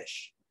is the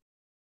Esh.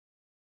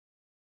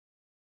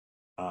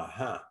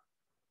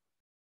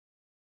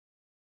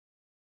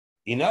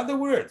 In other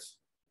words,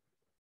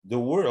 the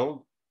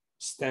world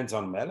stands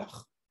on Melech.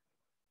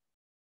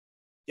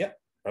 Yeah,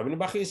 Rabbi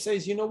Bachya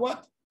says, you know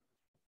what?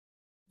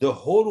 The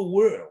whole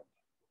world,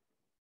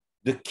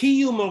 the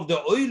kiyum of the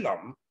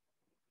Olam,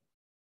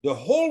 the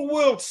whole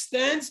world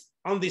stands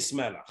on this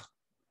Melech.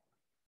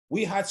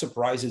 We had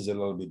surprises a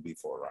little bit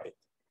before, right?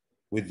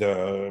 With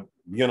the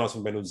Yonos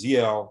and Ben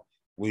Uziel,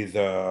 with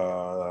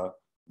the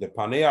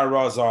Panei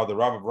Raza, the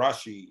Rav of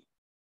Rashi.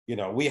 You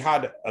know, we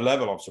had a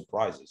level of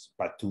surprises.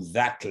 But to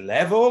that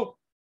level,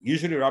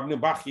 usually Rabbi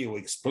Bachya, who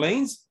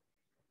explains,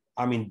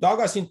 dug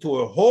us into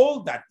a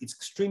hole that it's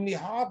extremely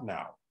hard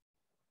now.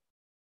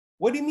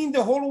 What do you mean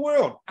the whole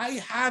world?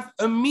 I have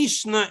a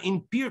Mishnah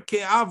in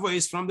Pirkei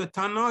Avos from the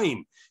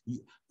Tanaim.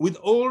 With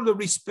all the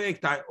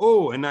respect I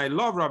owe, and I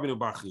love Rabbi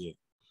Bachya.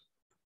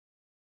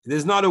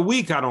 There's not a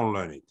week I don't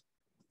learn it.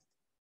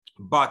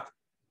 But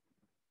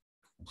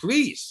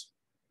please,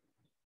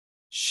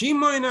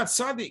 Shimon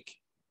Atzadik.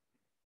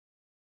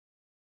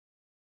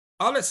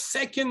 Our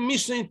second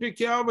Mishnah in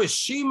Pirkei Avos,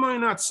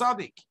 Shimon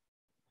Atzadik.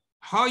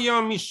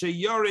 Haya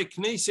Mishayare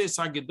Knesses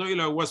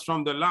Agdoila was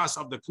from the last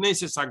of the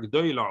Knesses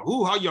Agdoila.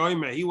 Who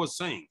Hayaime? He was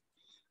saying,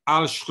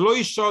 Al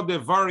Shloisha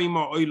Devarim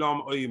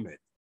Oilam Oimet.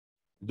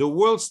 The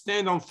world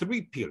stand on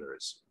three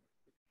pillars,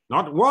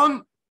 not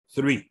one,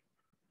 three.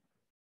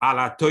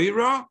 Ala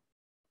Torah,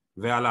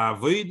 ve'ala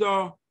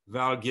Avodah,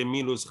 ve'al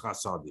Gemilus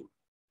Chasadim.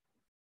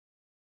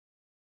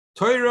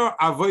 Torah,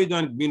 Avodah,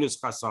 and Gemilus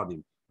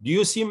Chasadim. Do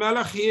you see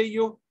Melech here,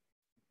 you?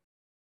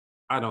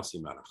 I don't see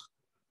Melech.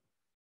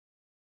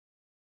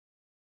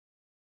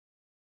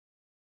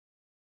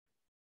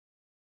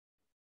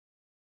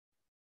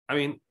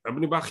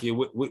 Rabbi Bachya,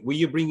 were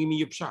you bringing me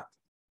your pshat?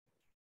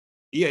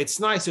 Yeah, it's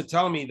nice to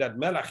tell me that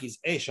Melech is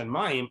Esh and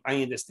Mayim.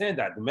 I understand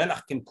that. The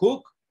Melech can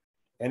cook,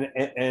 and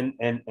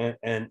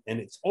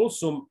it's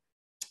also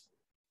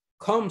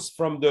comes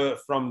from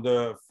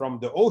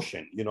the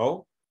ocean, you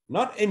know,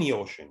 not any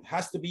ocean. It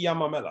has to be Yam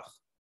HaMelech.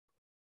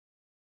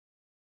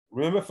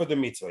 Remember, for the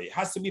mitzvah, it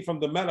has to be from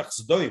the Melech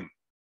Sdoim.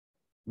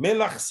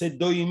 Melech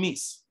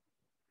Sedoimis.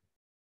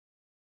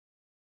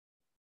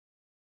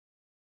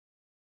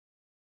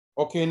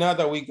 Okay, now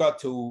that we got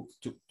to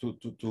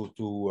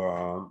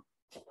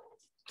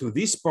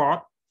this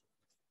part,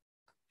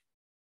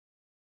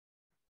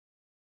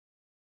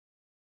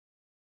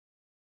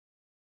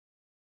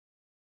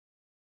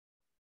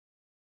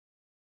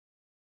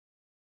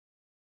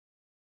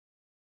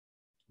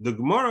 the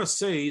Gemara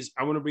says,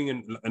 I want to bring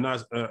in,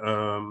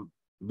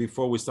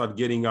 before we start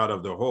getting out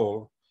of the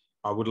hole,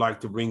 I would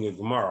like to bring a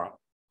Gemara.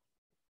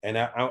 And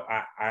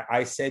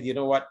I said, you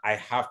know what? I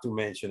have to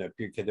mention a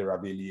Pirkei de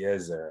Rabbi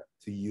Eliezer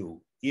to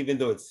you, even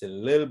though it's a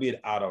little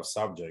bit out of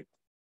subject,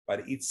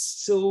 but it's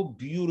so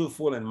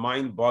beautiful and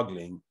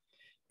mind-boggling,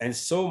 and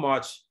so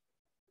much,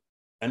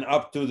 and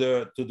up to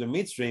the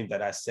midstream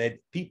that I said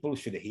people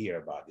should hear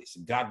about this.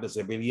 God bless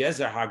Rabbi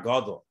Eliezer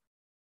HaGadol,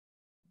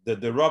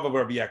 the Rav of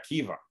Rabbi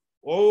Akiva.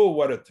 Oh,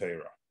 what a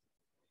Torah!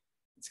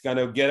 It's going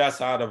to get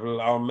us out of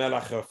our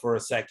Melech for a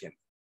second.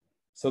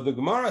 So the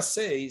Gemara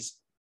says,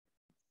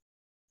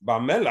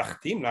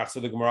 Ba'melach timlach. So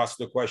the Gemara asks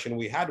the question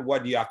we had: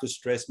 what do you have to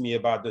stress me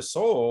about the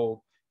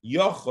soul?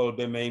 Yochel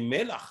b'mei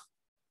melach.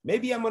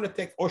 Maybe I'm going to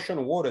take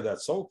ocean water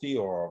that's salty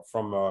or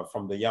from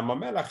the Yam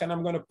HaMelach, and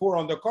I'm going to pour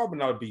on the carbon.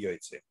 I'll be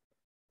yotzei.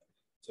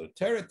 So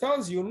Torah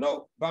tells you,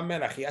 no,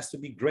 Bamelach, he has to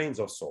be grains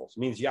of salt. It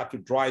means you have to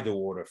dry the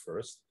water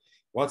first.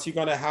 Once you're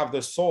going to have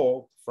the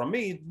salt from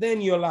it,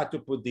 then you're allowed to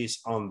put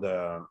this on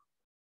the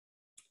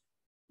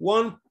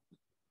one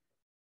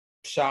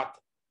shot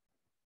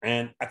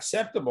and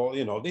acceptable.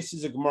 This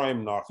is a Gemara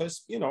in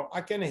Nachas.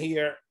 I can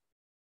hear,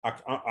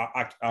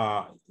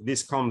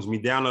 this calms me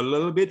down a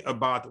little bit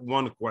about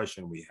one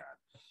question we had.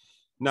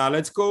 Now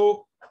let's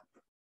go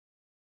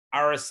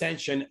our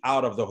ascension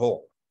out of the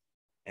hole.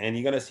 And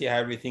you're going to see how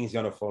everything's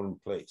going to fall in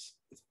place.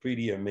 It's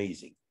pretty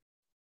amazing.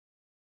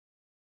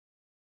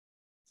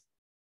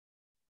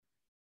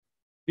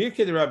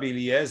 Birkei Rabbi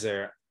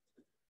Eliezer.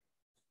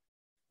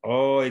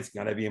 Oh, it's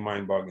going to be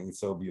mind-boggling. It's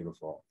so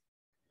beautiful.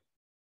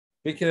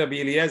 Birkei Rabbi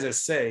Eliezer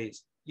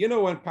says,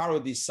 when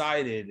Paro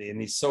decided,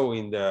 and he saw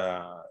in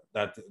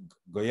that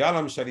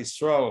Goyalam Shal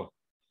Yisrael,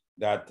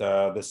 that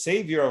the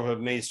savior of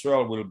Bnei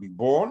Israel will be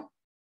born,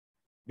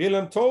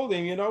 Bilam told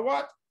him, you know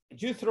what?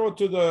 You throw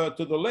to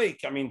the lake,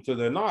 to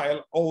the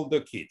Nile, all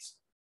the kids.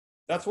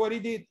 That's what he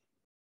did.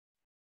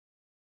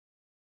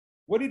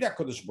 What did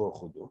HaKadosh Baruch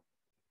Hu do?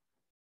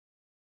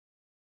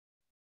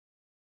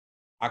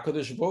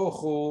 HaKadosh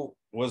Baruch Hu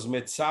was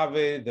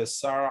metzave the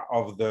Sarah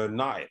of the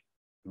Nile.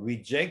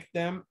 Reject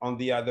them on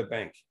the other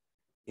bank,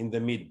 in the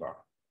Midbar.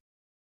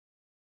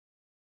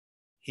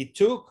 He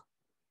took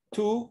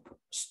 2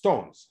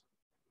 stones.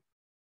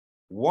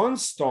 One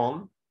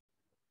stone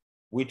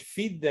would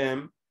feed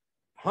them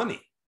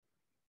honey,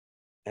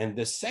 and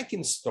the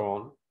second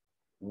stone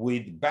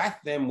would bath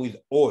them with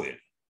oil.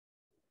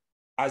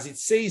 As it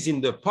says in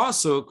the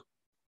Pasuk,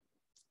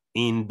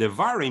 in the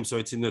Varim, so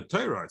it's in the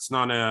Torah, it's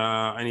not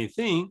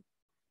anything.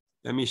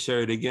 Let me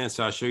share it again,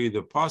 so I'll show you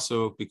the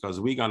Pasuk, because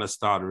we're going to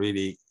start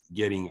really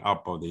getting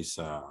up on this.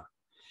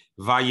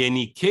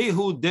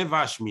 Vayenikehu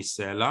devash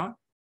misela.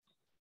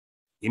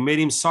 He made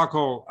him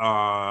suckle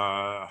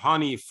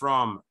honey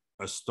from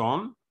a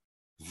stone.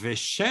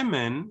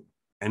 Veshemen,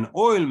 and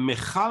oil,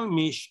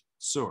 mechalmish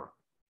sur.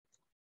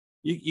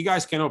 You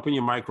guys can open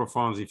your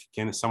microphones if you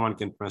can. Someone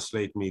can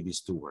translate me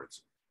these 2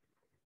 words.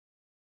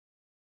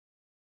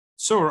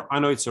 Sur, I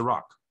know it's a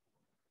rock.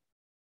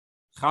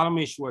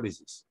 Chalmish, what is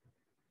this?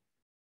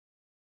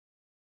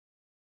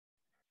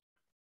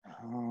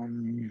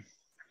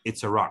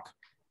 It's a rock.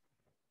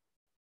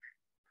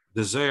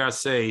 The Zohar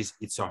says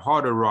it's a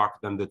harder rock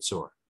than the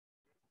tzur.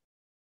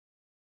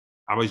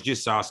 I was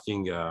just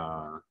asking,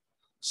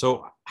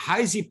 so how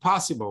is it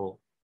possible?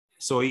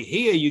 So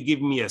here you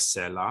give me a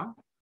sela,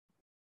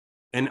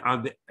 and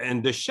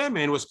the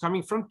shemen was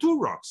coming from 2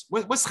 rocks.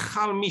 What's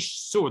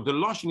chalmish sur? The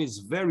lashon is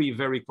very,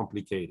 very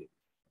complicated.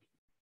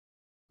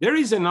 There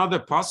is another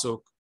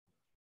pasuk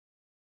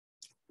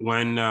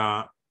when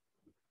Moshe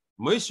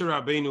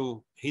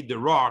Rabbeinu hit the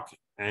rock,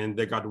 and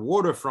they got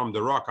water from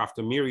the rock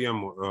after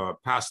Miriam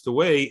passed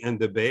away, and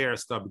the bear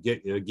stopped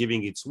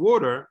giving its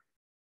water,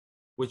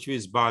 which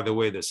is, by the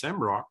way, the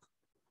same rock.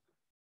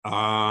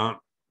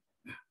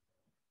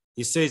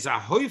 He says,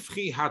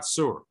 Ahoifchi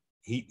Hatzur.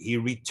 He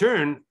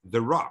returned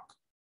the rock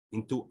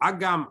into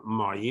Agam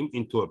Mayim,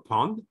 into a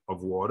pond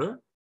of water,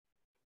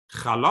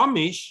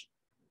 Chalamish,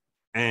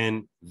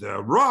 and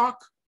the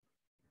rock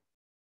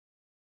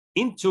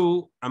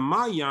into a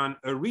Mayan,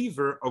 a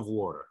river of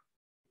water.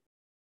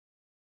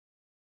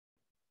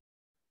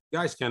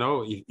 Guys can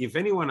know, if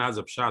anyone has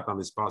a shot on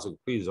this pasuk,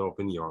 please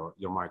open your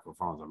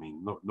microphones.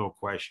 No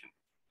question.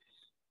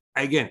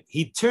 Again,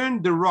 he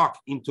turned the rock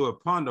into a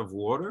pond of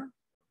water,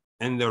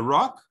 and the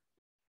rock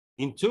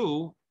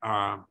into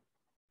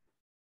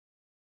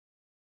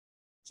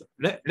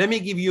let me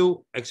give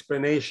you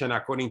explanation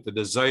according to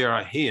the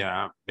Zohar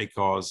here,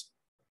 because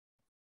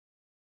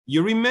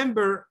you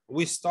remember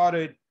we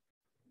started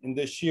in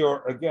the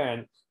shiur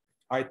again.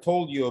 I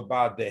told you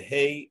about the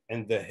hay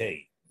and the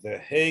hay. The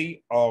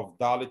hay of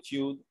Dalet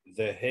Yud,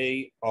 the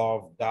hay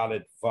of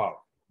Dalet Vav,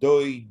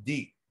 Doi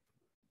Di.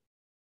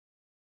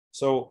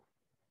 So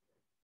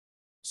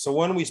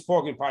when we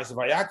spoke in Parasha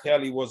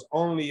Vayikra, it was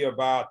only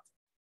about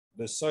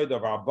the side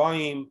of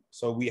Arbaim.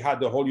 So we had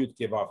the whole Yud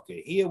Kei Vav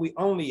Kei. Here we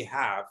only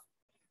have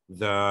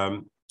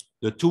the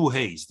 2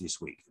 hays this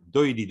week,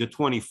 Doi Di, the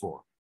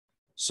 24.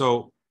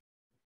 So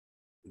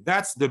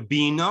that's the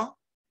Bina,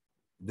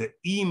 the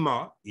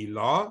Ima,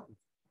 Ilah.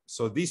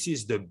 So this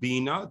is the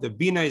Bina. The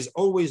Bina is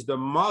always the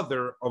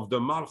mother of the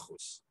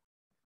Malchus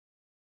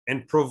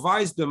and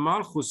provides the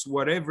Malchus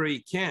whatever he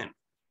can.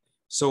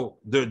 So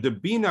the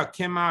Bina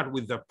came out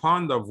with the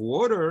pond of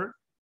water,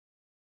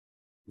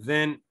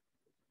 then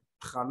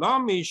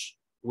Chalamish,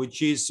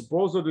 which is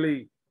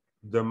supposedly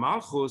the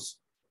Malchus,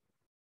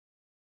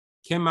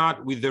 came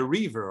out with the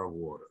river of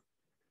water.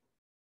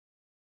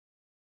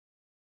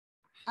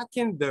 How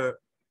can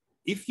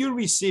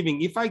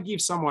if I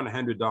give someone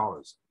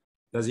 $100,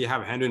 does he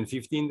have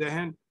 150 in the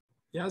hand?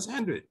 He has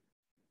 100.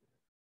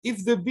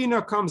 If the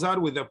Bina comes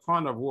out with a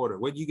pond of water,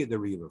 where do you get the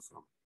river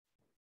from?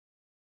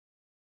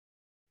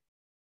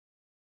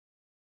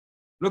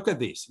 Look at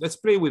this. Let's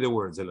play with the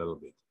words a little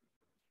bit.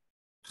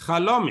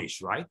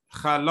 Chalamish, right?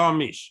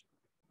 Chalamish.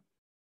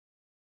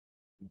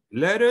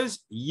 Letters,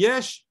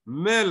 yesh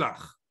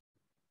melach.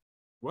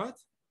 What?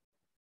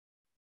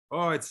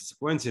 Oh, it's a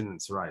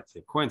coincidence, right?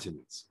 A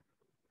coincidence.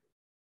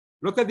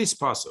 Look at this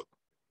pasuk.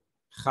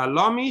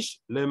 Chalamish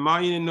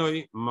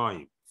lemayinoi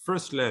mayim.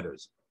 First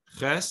letters.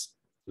 Ches,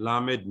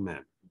 lamed,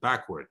 mem.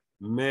 Backward.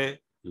 Me,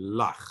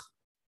 lach.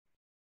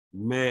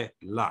 Me,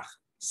 lach.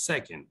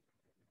 Second.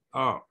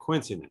 Oh,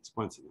 coincidence,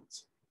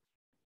 coincidence.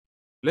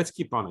 Let's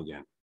keep on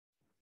again.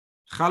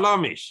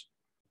 Chalamish.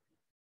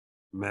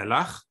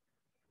 Melach.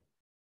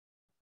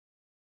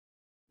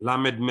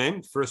 Lamed,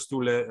 mem. First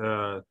two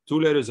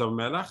letters of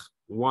melach.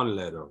 One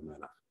letter of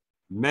melach.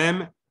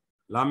 Mem,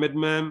 lamed,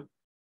 mem.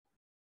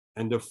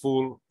 And the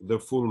full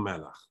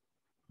melach.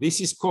 This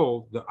is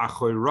called the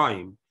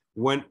achoraim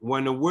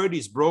when a word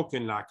is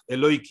broken like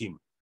Eloikim,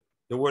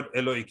 the word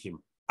Eloikim.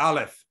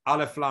 Aleph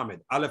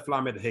lamed,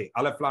 hey,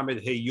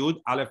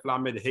 yud, Aleph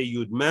lamed hey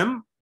yud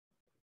mem.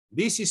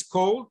 This is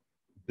called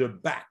the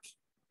back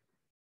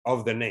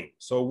of the name.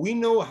 So we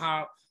know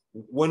how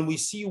when we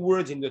see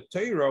words in the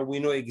Torah, we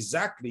know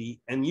exactly,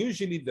 and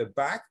usually the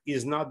back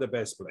is not the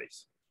best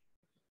place.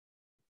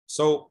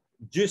 So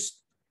just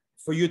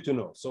for you to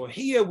know. So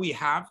here we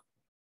have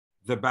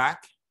the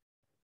back,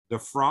 the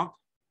front,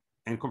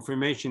 and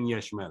confirmation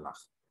yesh melach.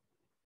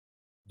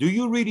 Do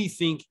you really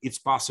think it's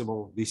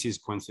possible this is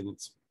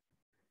coincidence?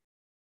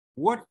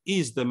 What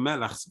is the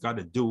melach's got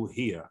to do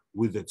here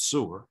with the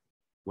tzur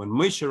when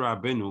Moshe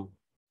Rabbeinu,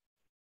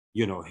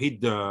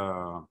 hit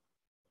the...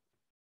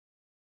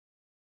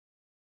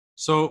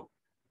 So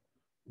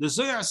the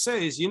Zohar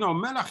says,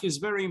 melach is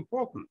very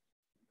important.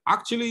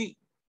 Actually,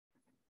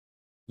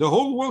 the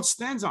whole world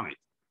stands on it.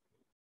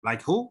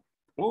 Like who?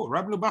 Oh,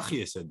 Rabbi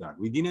Bachia said that.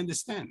 We didn't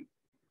understand.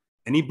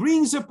 And he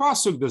brings a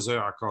pasuk, the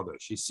Zohar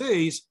Kodesh. He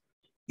says,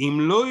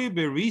 Im loi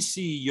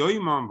berisi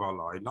yoimam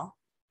v'alayla.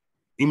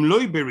 Im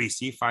loi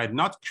berisi, if I had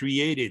not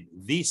created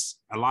this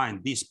line,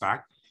 this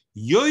pack,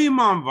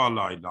 yoimam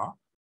v'alayla,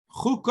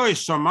 chukoi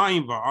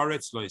shamayim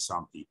v'aretz lo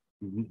samti.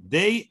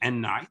 Day and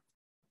night,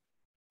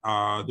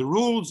 the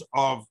rules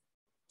of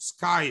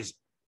skies,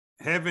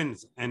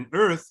 heavens, and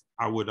earth,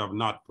 I would have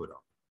not put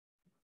up.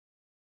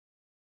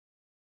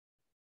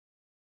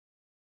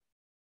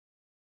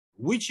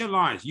 Which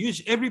aligns?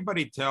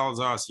 Everybody tells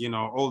us,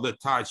 all the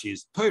touch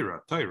is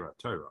Torah,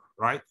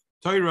 right?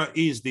 Torah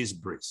is this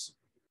bris.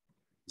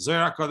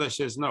 Zohar Kodesh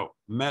says, no,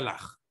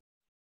 melach.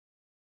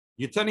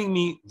 You're telling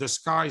me the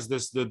skies,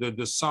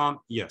 the sun?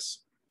 Yes.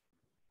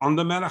 On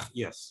the melach?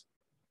 Yes.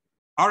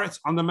 Aretz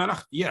on the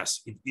melach?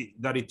 Yes.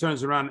 That it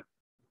turns around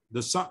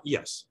the sun?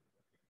 Yes.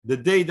 The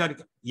day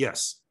that,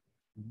 yes.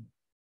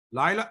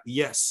 Laila?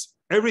 Yes.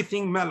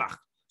 Everything melach.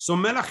 So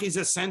melach is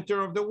the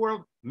center of the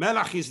world.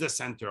 Melach is the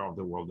center of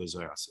the world, as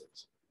Zohar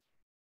says.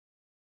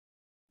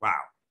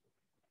 Wow.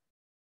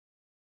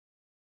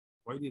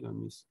 Why did I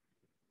miss?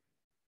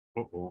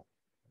 Uh-oh.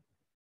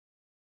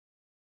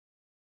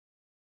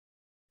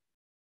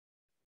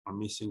 I'm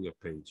missing a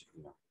page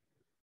here.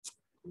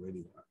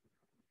 Already,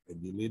 I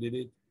deleted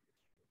it.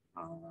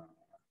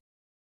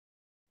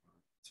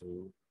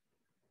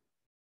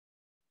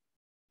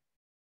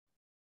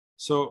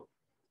 So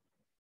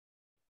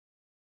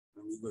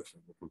let me go for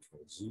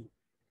Control Z.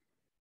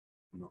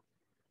 No.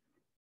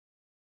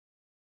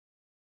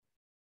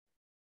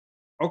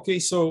 Okay,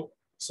 so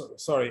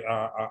sorry,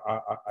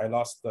 I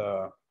lost.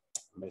 I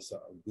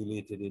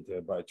deleted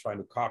it by trying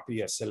to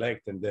copy, I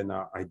select, and then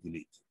I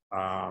delete.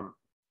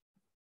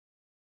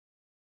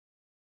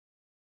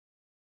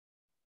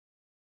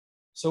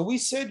 So we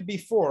said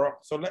before,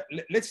 so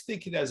let's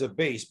take it as a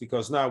base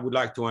because now I would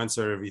like to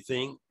answer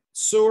everything.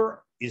 Sur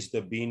is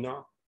the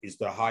bina, is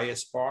the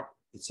highest part.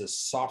 It's a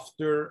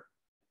softer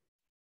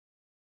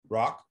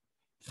rock.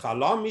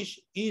 Chalamish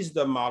is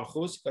the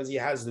malchus because he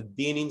has the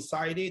din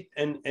inside it,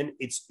 and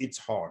it's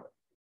harder.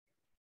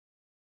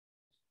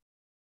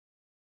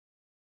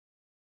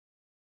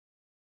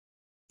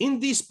 In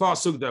this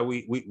pasuk that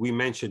we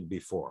mentioned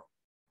before,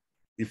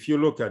 if you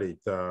look at it,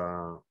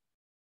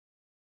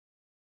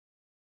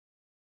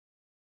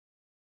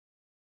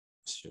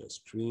 share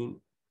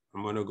screen.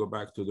 I'm going to go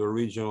back to the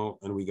original,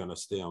 and we're going to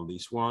stay on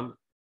this one.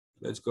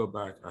 Let's go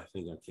back. I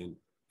think I can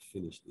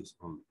finish this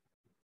on.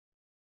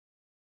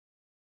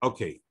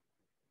 Okay.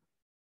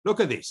 Look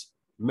at this.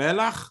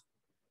 Melach,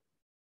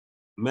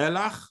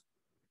 melach,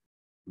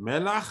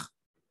 melach,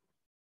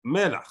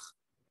 melach.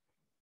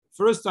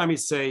 First time it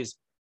says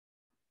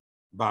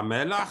ba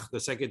melach, the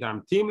second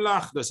time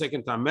timlach, the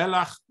second time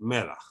melach,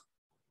 melach.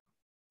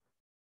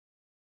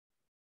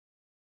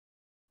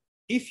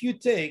 If you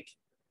take,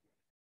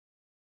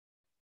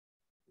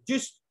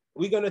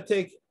 we're going to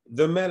take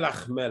the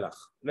melach, melach.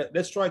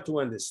 Let's try to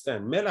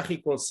understand. Melach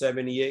equals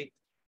 78,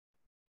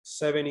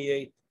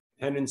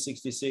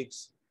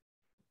 166.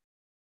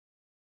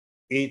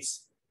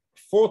 It's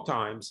 4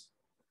 times.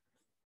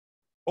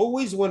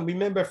 Always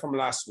remember from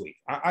last week,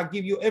 I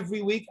give you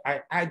every week,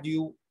 I add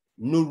you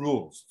new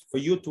rules for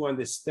you to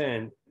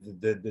understand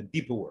the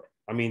deeper word.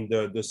 I mean,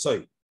 the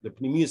soy, the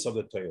pneumius of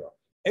the Torah.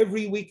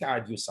 Every week I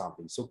add you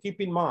something. So keep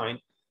in mind,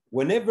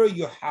 whenever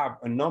you have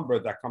a number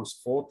that comes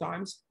 4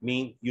 times,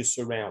 mean you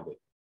surround it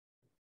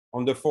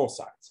on the 4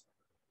 sides.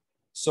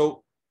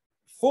 So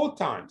 4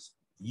 times.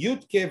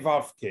 Yud ke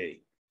vav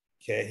ke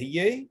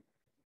kehye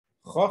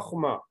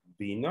chochma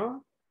bina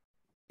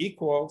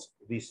equals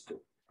these two.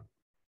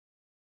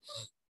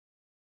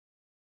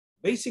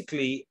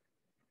 Basically,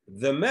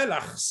 the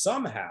melach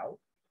somehow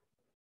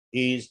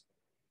is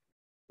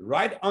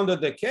right under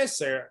the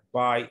keser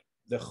by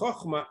the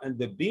chochma and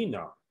the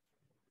bina.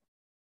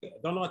 I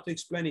don't know how to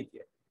explain it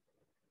yet.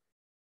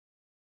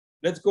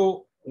 Let's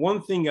go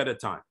one thing at a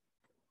time.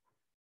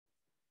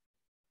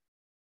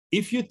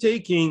 If you're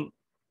taking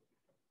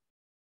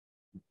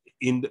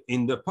in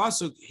the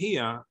pasuk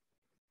here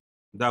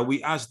that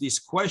we ask this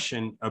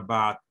question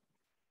about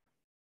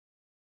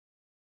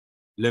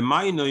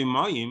lemay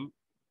noimayim,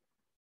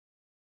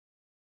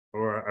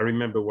 or I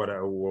remember what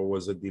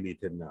was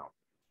deleted now.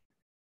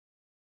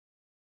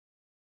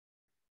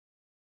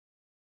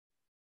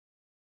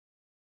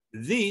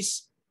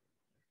 This,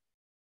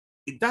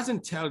 it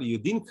doesn't tell you,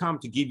 didn't come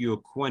to give you a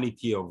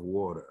quantity of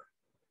water.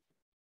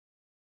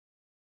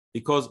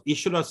 Because it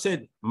should have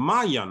said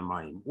mayan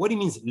mayim. What it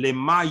means,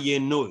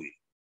 lemayenoi.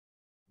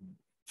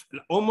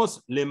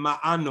 Almost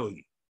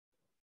lema'anoi.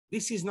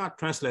 This is not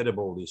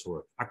translatable, this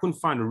word. I couldn't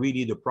find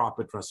really the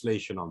proper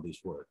translation on this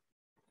word.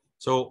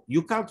 So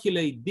you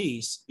calculate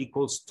this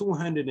equals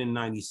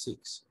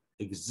 296,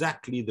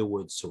 exactly the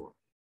word sur.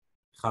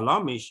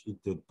 Chalamish,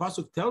 the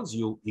pasuk tells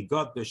you he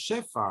got the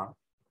shefa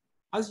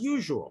as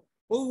usual,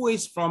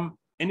 always from,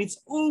 and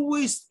it's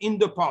always in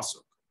the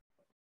pasuk.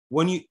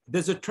 When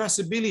there's a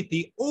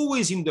traceability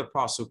always in the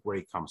pasuk where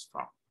it comes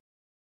from.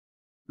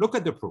 Look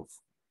at the proof.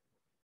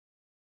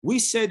 We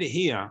said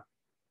here,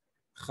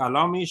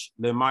 Chalamish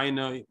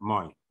lemayne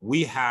moy.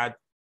 We had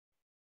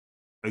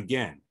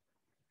again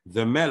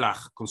the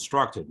melach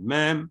constructed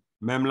mem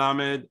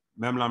lamed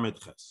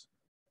ches.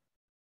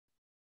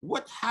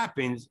 What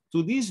happens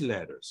to these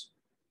letters?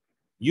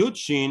 Yud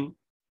shin,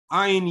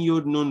 ayin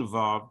yud nun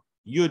vav,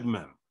 yud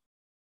mem.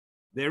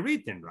 They're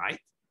written, right?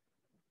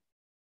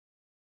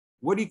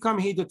 What do you come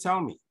here to tell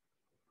me?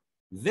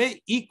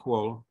 They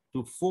equal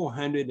to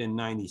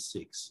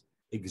 496,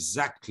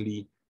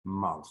 exactly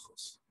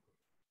Malchus.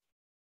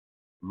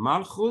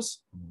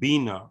 Malchus,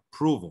 Bina,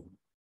 proven,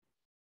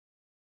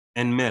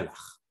 and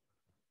Melach.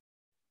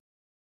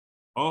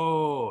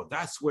 Oh,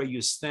 that's where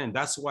you stand.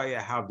 That's why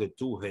I have the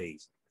 2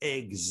 hays.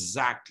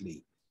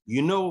 Exactly.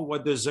 You know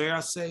what the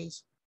Zohar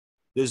says?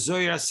 The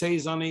Zohar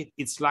says on it,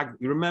 it's like,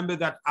 you remember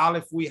that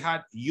Aleph we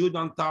had, Yud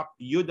on top,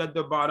 Yud at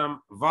the bottom,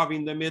 Vav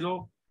in the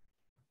middle?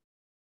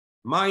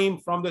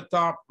 Mayim from the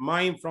top,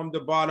 Mayim from the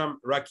bottom,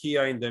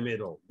 Rakia in the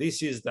middle.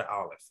 This is the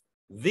Aleph.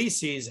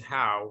 This is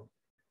how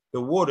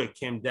the water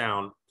came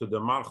down to the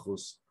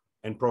Malchus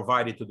and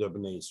provided to the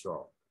Bnei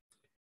Israel.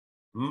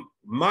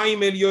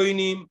 Mayim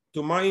elyoinim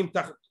to Mayim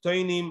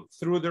tachtoinim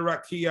through the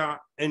Rakia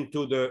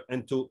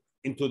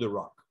into the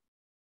rock.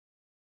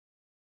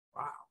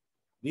 Wow.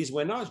 These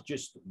were not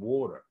just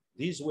water.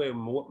 These were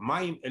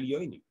Mayim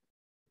elyoinim.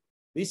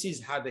 This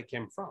is how they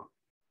came from.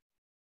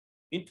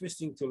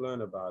 Interesting to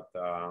learn about.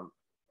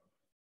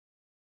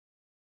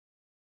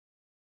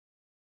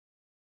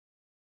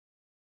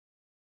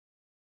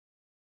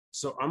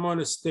 So I'm going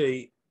to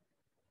stay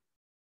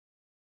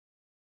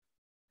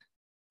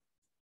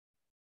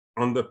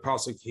on the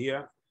pasuk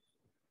here,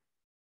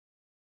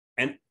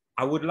 and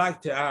I would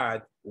like to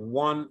add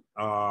one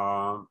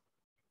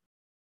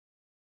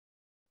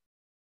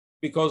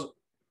because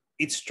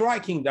it's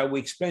striking that we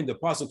explain the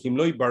pasuk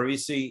Imloi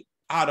Barisi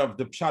out of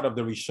the pshat of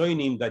the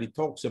Rishonim that it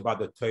talks about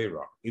the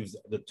Torah. If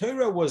the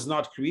Torah was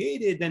not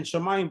created, then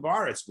Shamayim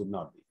Baaretz would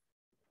not be.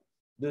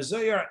 The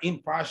Zohar in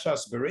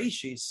Parashas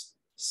Bereshis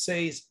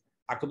says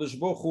HaKadosh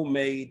Baruch Hu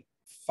made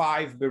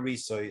 5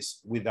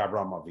 berisos with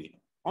Avraham Avinu.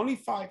 Only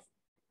 5.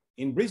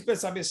 In Bris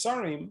Beis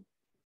Abesarim,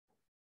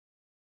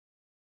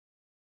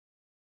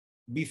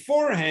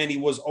 beforehand,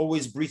 it was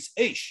always Bris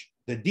Eish,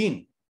 the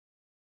din.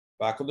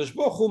 But HaKadosh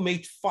Baruch Hu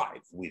made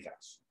 5 with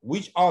us.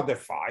 Which are the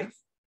 5?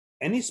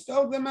 And he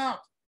spelled them out.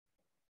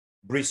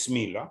 Bris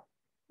Milah,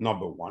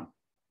 number 1.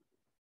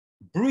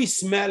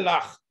 Bris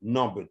Melach,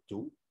 number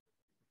 2.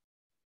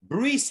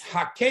 Bris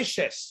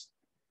Hakeshes,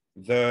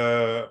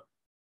 the,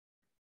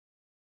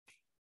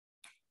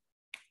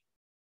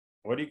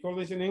 what do you call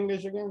this in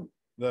English again?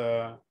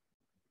 The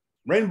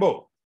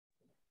rainbow.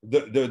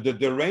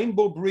 The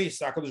rainbow bris,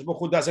 HaKadosh Baruch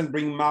Hu doesn't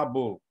bring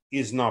Mabul,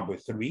 is number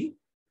 3.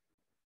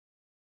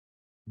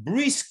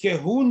 Bris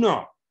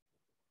Kehuna,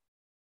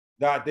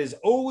 that there's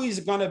always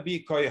going to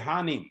be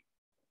Kohanim,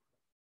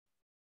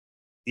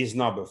 is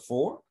number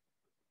 4.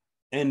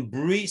 And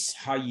Bris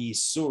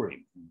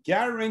HaYisurim,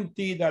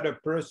 guarantee that a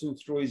person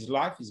through his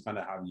life is going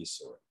to have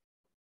Yisurim.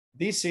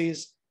 This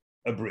is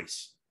a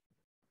Bris.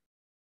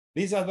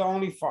 These are the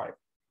only 5. It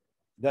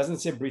doesn't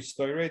say Bris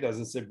Torah, it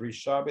doesn't say Bris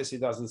Shabbos,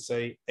 it doesn't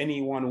say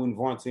anyone who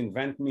wants to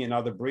invent me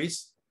another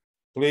Bris.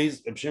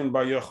 Please, Shimon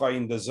Bar Yochai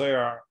in the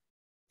Zohar,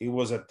 he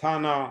was a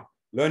Tana,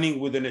 learning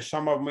with the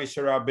Neshama of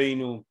Moshe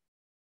Rabbeinu.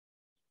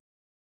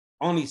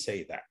 Only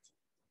say that.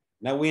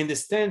 Now we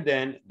understand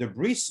then the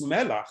Bris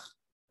Melach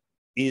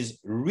is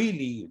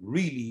really,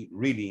 really,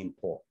 really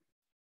important.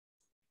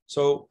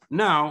 So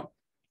now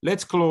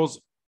Let's close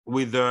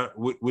with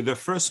the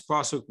first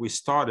pasuk we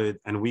started,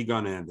 and we're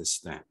gonna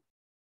understand.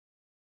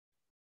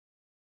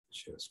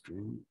 Share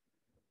screen.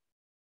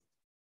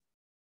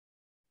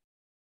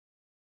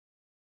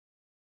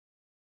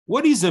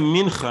 What is a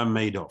mincha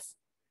made of?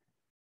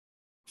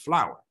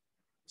 Flour,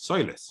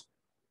 soilers.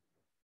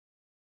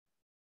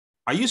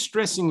 Are you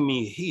stressing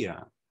me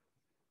here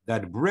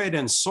that bread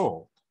and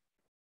salt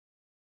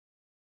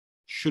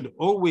should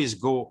always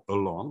go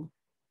along?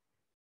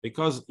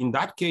 Because in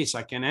that case,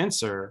 I can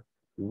answer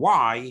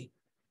why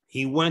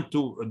he went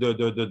to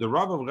the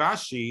Rav of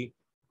Rashi,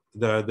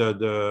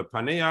 the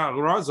Panea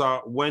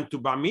Raza went to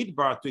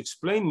Bamidbar to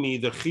explain me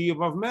the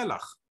chiyuv of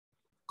melach.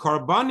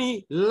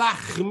 Karbani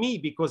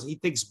lachmi, because he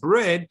takes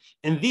bread,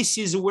 and this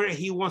is where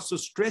he wants to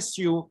stress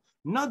you,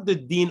 not the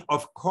din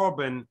of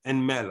korban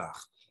and melach.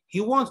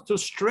 He wants to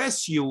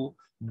stress you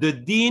the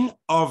din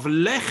of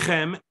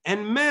lechem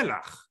and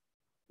melach.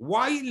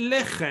 Why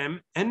lechem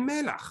and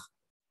melach?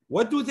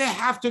 What do they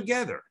have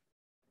together?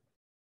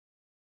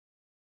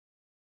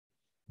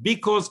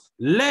 Because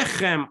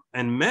lechem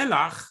and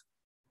melach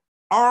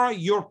are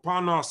your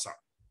parnasa.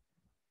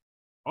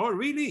 Oh,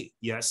 really?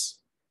 Yes.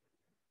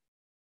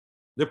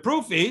 The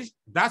proof is,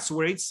 that's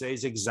where it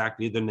says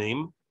exactly the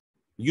name.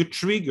 You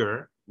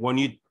trigger when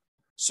you,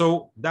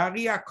 so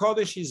Daria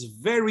Kodesh is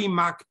very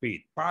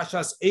makpid.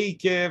 Parashas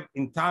Eikev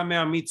in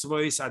Tamei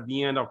HaMitzvos, at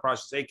the end of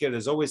Parashas Eikev,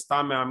 there's always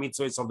Tamei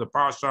HaMitzvos of the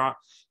Parasha.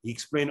 He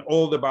explained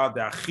all about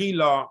the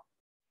Achila.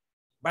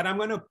 But I'm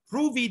going to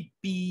prove it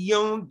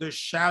beyond the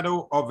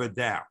shadow of a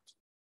doubt.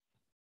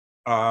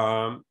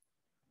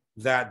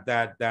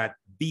 That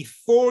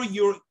before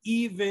you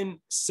even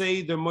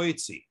say the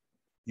moitzi,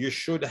 you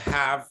should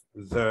have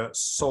the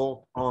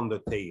salt on the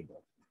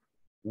table.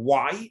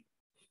 Why?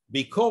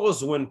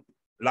 Because when,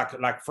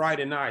 like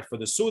Friday night for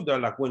the Suda,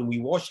 like when we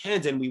wash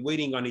hands and we're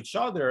waiting on each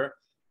other,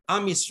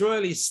 Am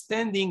Yisrael is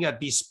standing at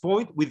this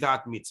point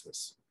without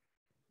mitzvahs.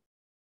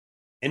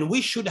 And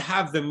we should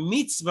have the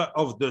mitzvah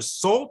of the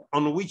salt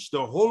on which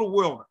the whole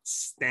world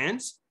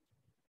stands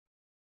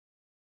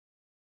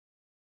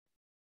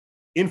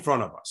in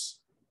front of us.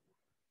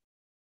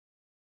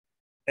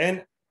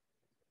 And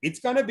it's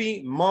going to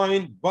be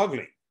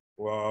mind-boggling,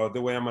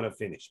 the way I'm going to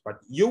finish. But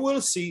you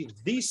will see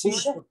this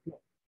is...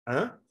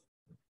 Huh?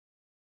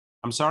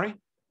 I'm sorry?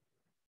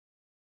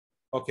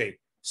 Okay,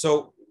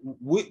 so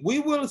we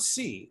will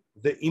see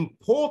the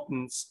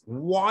importance,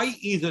 why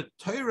is the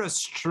Torah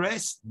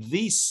stressed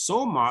this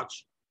so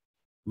much.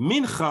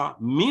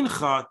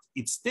 Mincha,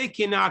 it's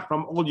taken out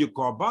from all your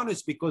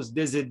korbanos because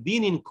there's a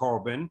din in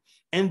korban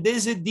and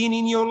there's a din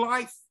in your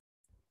life.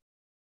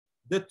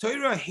 The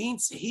Torah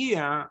hints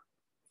here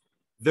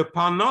the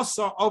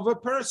parnasa of a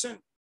person.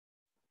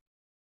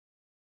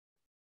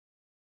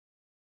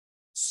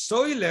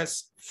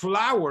 Soilless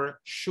flour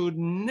should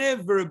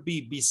never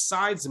be,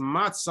 besides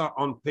matzah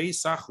on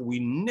Pesach, we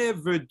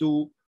never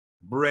do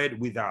bread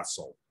without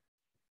salt.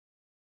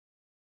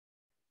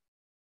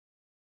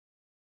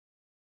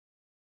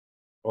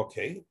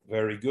 Okay,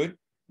 very good.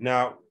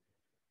 Now,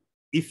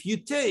 if you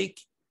take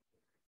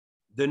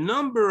the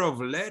number of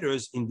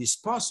letters in this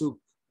pasuk,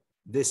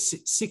 there's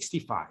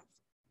 65.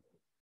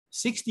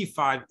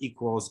 65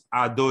 equals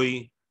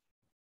Adoi,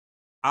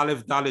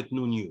 Aleph Dalet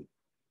Nun Yud,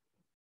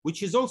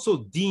 which is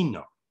also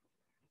Dina.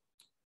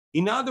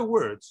 In other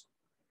words,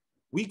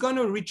 we're going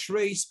to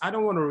retrace. I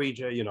don't want to read,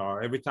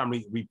 every time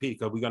we repeat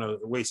because we're going to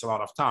waste a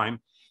lot of time.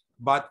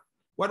 But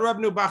what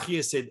Rabbi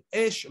Nubachia said,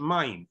 Esh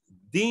Maim,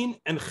 Din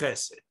and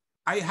Chesed.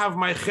 I have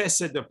my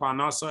Chesed, the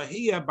Parnasa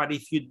here, but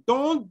if you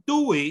don't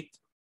do it,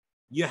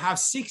 you have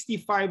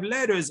 65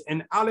 letters,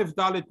 and Aleph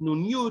Dalet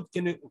Nun Yud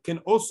can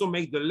also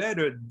make the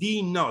letter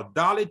Dina,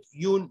 Dalet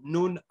Yun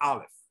Nun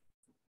Aleph.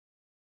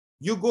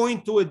 You go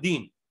into a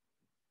Din.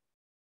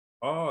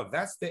 Oh,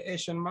 that's the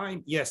Esh and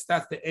Maim? Yes,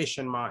 that's the Esh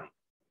and Maim.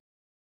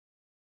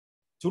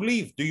 To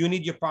leave, do you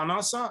need your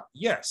Parnasa?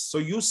 Yes. So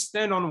you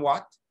stand on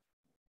what?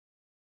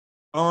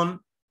 On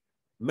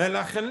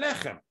Melach and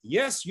Lechem.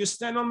 Yes, you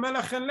stand on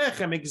Melach and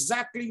Lechem,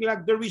 exactly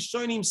like the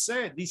Rishonim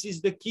said. This is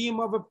the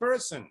kiyum of a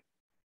person.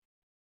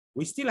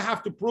 We still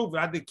have to prove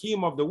that the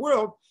kiyum of the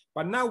world,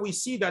 but now we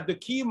see that the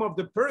kiyum of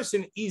the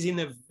person is in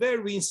a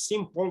very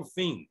simple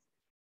thing.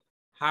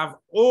 Have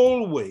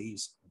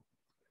always,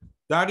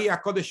 Dari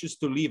HaKodesh used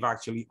to leave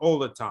actually all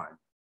the time,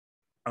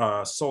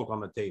 salt on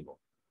the table,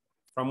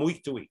 from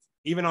week to week.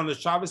 Even on the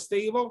Shabbos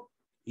table,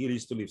 he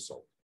used to leave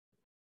salt.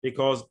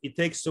 Because it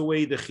takes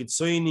away the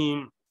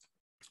chitzonim,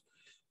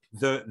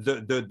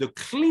 the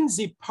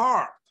cleansing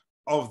part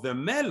of the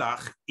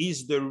melach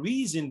is the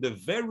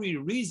very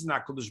reason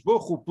HaKadosh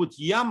Baruch Hu put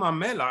Yama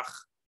melach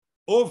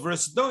over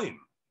Sdoim.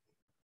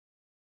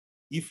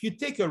 If you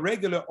take a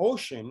regular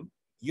ocean,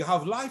 you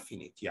have life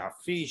in it. You have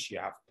fish, you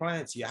have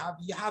plants, you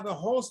have a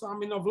whole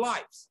stamina of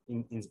lives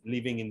in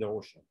living in the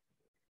ocean.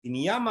 In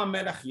Yama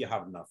melach, you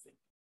have nothing.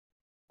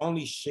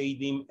 Only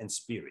shadim and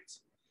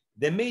spirits.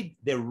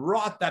 They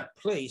wrought that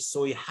place,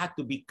 so it had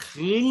to be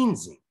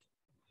cleansing.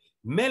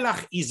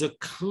 Melach is a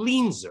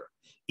cleanser.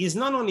 Is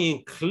not only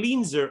a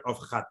cleanser of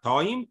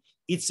chatoim,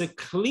 It's a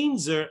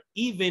cleanser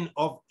even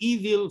of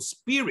evil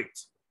spirit.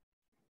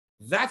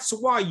 That's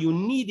why you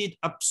need it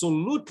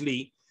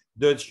absolutely,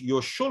 that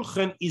your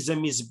shulchan is a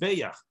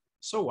mizbeach.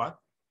 So what?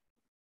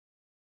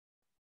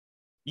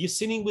 You're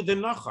sitting with the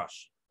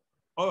nachash.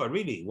 Oh,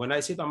 really? When I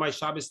sit on my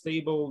Shabbos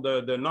table,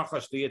 the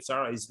nachash, the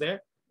Yetzirah is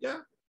there? Yeah.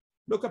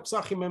 Look up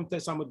Psachim Mem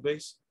Tes Amud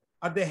Beis.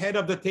 At the head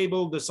of the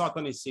table, the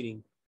Satan is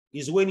sitting.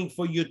 He's waiting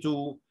for you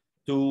to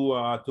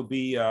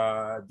be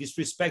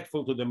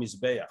disrespectful to the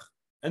Mizbeach.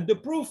 And the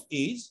proof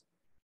is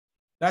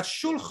that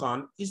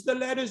Shulchan is the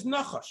letters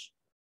Nachash.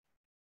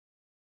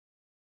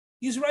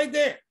 He's right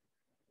there.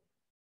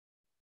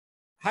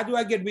 How do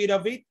I get rid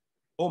of it?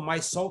 Oh, my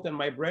salt and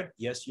my bread?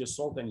 Yes, your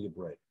salt and your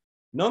bread.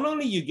 Not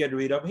only you get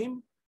rid of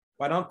him,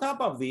 but on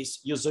top of this,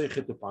 you're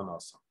zoichet to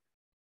parnasa.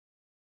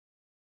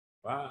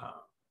 Wow.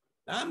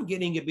 I'm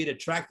getting a bit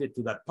attracted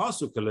to that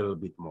pasuk a little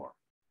bit more.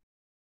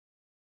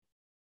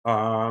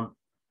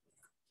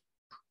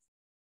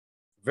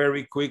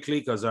 Very quickly,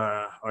 because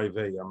I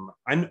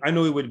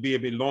know it would be a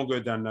bit longer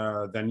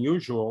than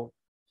usual.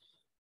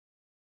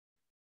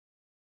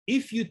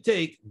 If you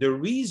take the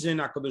reason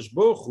HaKadosh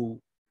Baruch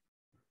Hu,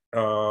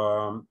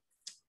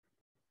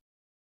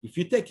 if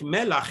you take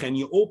Melach and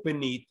you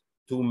open it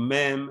to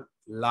Mem,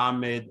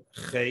 Lamed,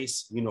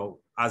 Ches,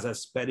 as I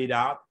spell it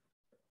out,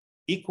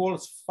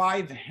 equals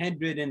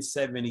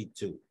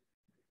 572.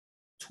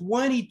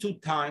 22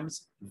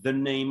 times the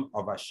name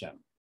of Hashem.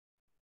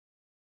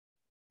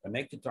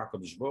 Connected to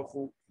HaKadosh Baruch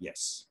Hu?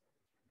 Yes.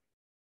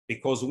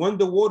 Because when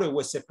the water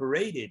was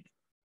separated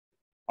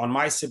on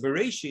my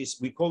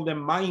Bereshis, we call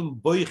them Mayim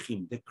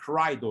Boichim, they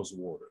cry those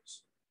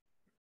waters.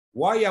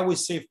 Why are we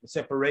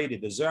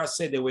separated? The Zohar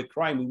said they were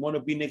crying, we want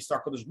to be next to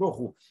HaKadosh Baruch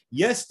Hu.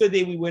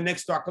 Yesterday we were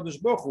next to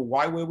HaKadosh Baruch Hu.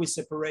 Why were we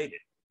separated?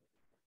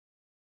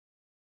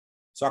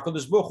 So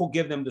HaKadosh Baruch Hu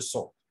gave them the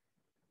salt.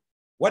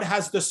 What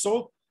has the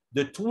salt?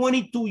 The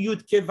 22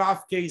 Yud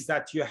Kevav Ks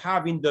that you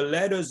have in the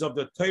letters of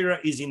the Torah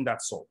is in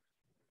that salt.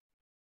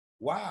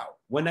 Wow.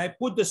 When I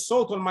put the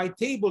salt on my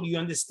table, you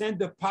understand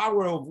the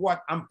power of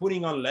what I'm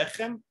putting on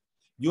Lechem.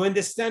 You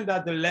understand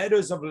that the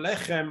letters of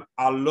Lechem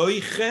are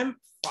Loichem,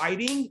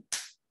 fighting,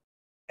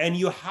 and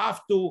you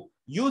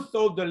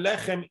thought the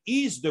Lechem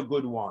is the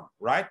good one,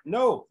 right?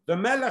 No, the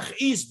Melech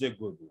is the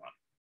good one.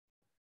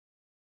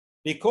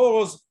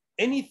 Because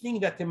anything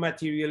that is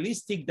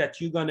materialistic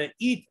that you're going to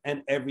eat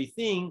and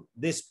everything,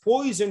 there's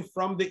poison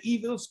from the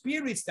evil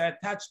spirits that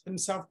attach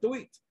themselves to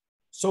it.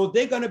 So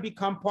they're going to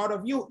become part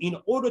of you. In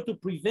order to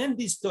prevent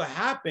this to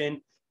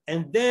happen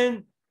and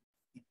then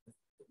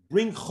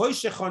bring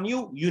choshech on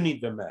you, you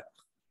need the melech.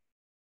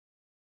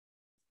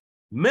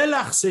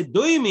 Melech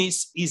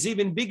sedoimis is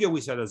even bigger, we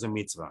said, as a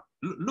mitzvah.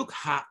 Look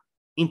how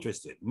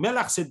interesting.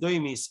 Melech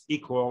sedoimis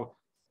equal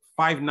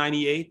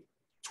 598,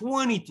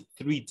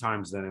 23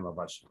 times the name of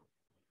Hashem.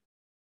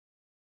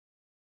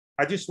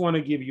 I just want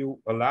to give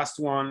you a last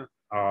one.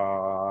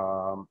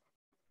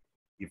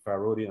 If I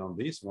wrote it on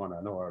this one, I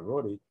know I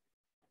wrote it.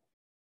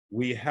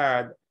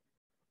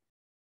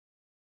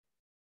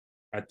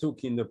 I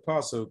took in the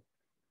pasuk.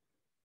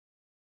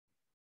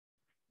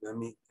 Let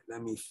me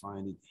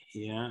find it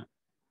here.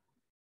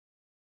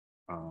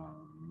 Where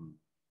am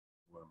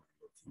I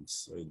looking?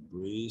 Side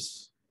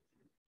breeze.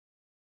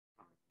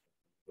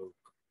 Look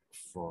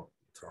for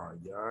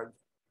Taryag.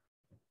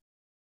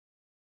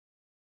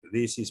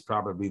 This is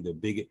probably the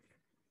biggest.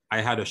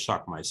 I had a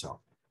shock myself.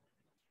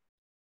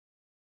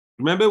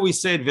 Remember we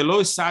said,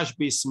 Velo sash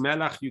bis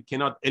melach, you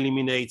cannot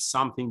eliminate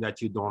something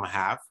that you don't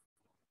have.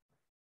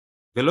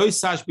 Velo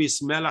sash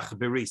bis melach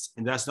beris,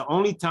 and that's the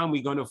only time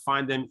we're going to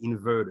find them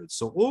inverted.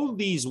 So all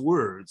these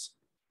words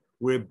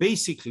were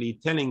basically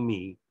telling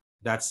me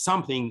that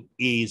something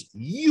is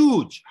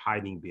huge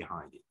hiding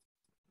behind it.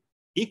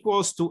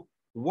 Equals to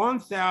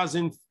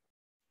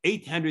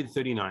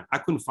 1,839. I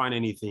couldn't find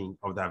anything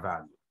of that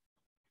value.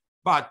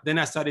 But then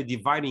I started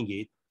dividing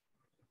it,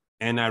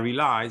 and I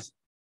realized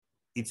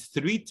it's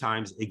 3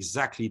 times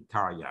exactly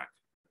Taryag.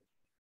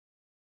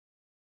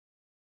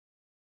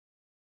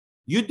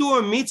 You do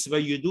a mitzvah,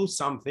 you do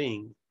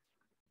something,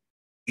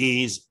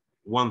 is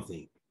one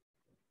thing.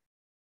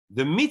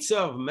 The mitzvah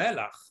of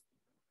Melach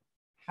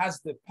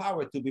has the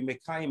power to be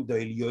Mekayim do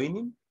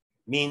Elyonim,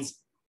 means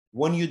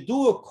when you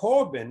do a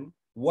korban,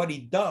 what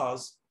it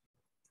does,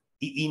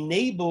 it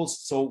enables,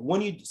 so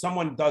when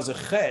someone does a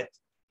chet,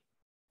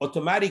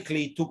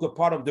 automatically took a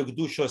part of the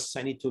Kedusha,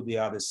 send it to the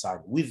other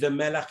side. With the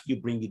Melech, you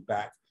bring it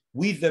back.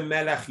 With the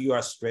Melech, you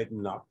are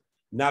straightened up.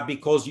 Not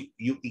because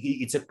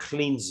it's a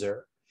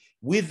cleanser.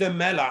 With the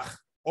Melech,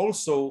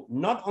 also,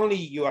 not only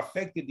you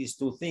affected these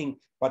 2 things,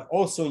 but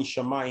also in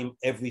Shemaim,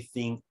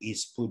 everything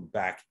is put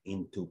back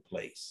into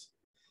place.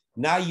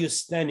 Now you're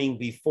standing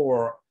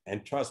before,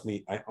 and trust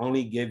me, I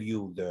only gave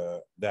you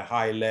the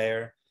high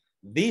layer.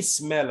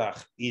 This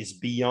Melech is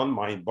beyond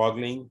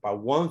mind-boggling, but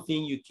one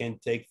thing you can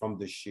take from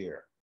the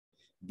shir.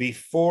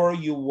 Before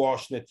you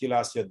wash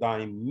Netilas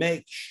Yadayim,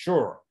 make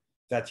sure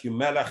that your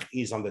melech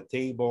is on the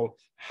table.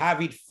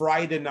 Have it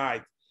Friday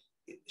night.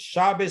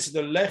 Shabbos,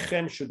 the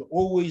lechem should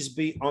always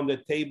be on the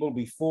table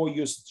before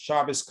your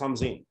Shabbos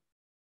comes in.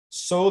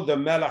 so the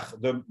melech,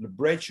 the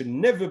bread should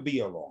never be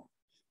alone.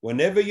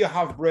 Whenever you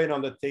have bread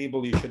on the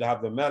table, you should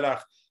have the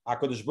melech.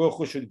 HaKadosh Baruch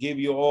Hu should give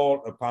you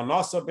all a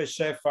parnasa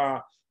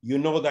b'shefa. You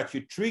know that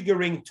you're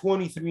triggering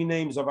 23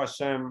 names of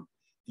Hashem.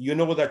 You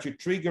know that you're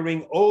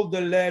triggering all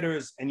the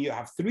letters, and you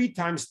have 3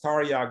 times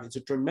Taryag. It's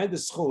a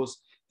tremendous chus.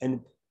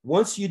 And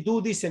once you do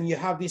this and you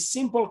have this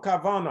simple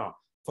kavana,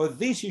 for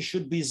this you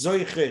should be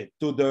zoiche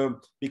to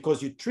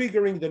because you're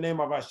triggering the name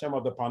of Hashem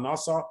of the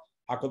parnasa.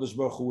 HaKadosh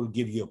Baruch Hu will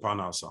give you a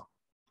parnasa.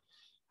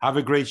 Have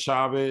a great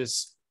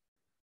Shabbos.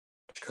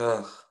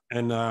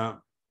 And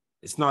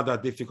it's not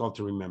that difficult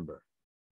to remember.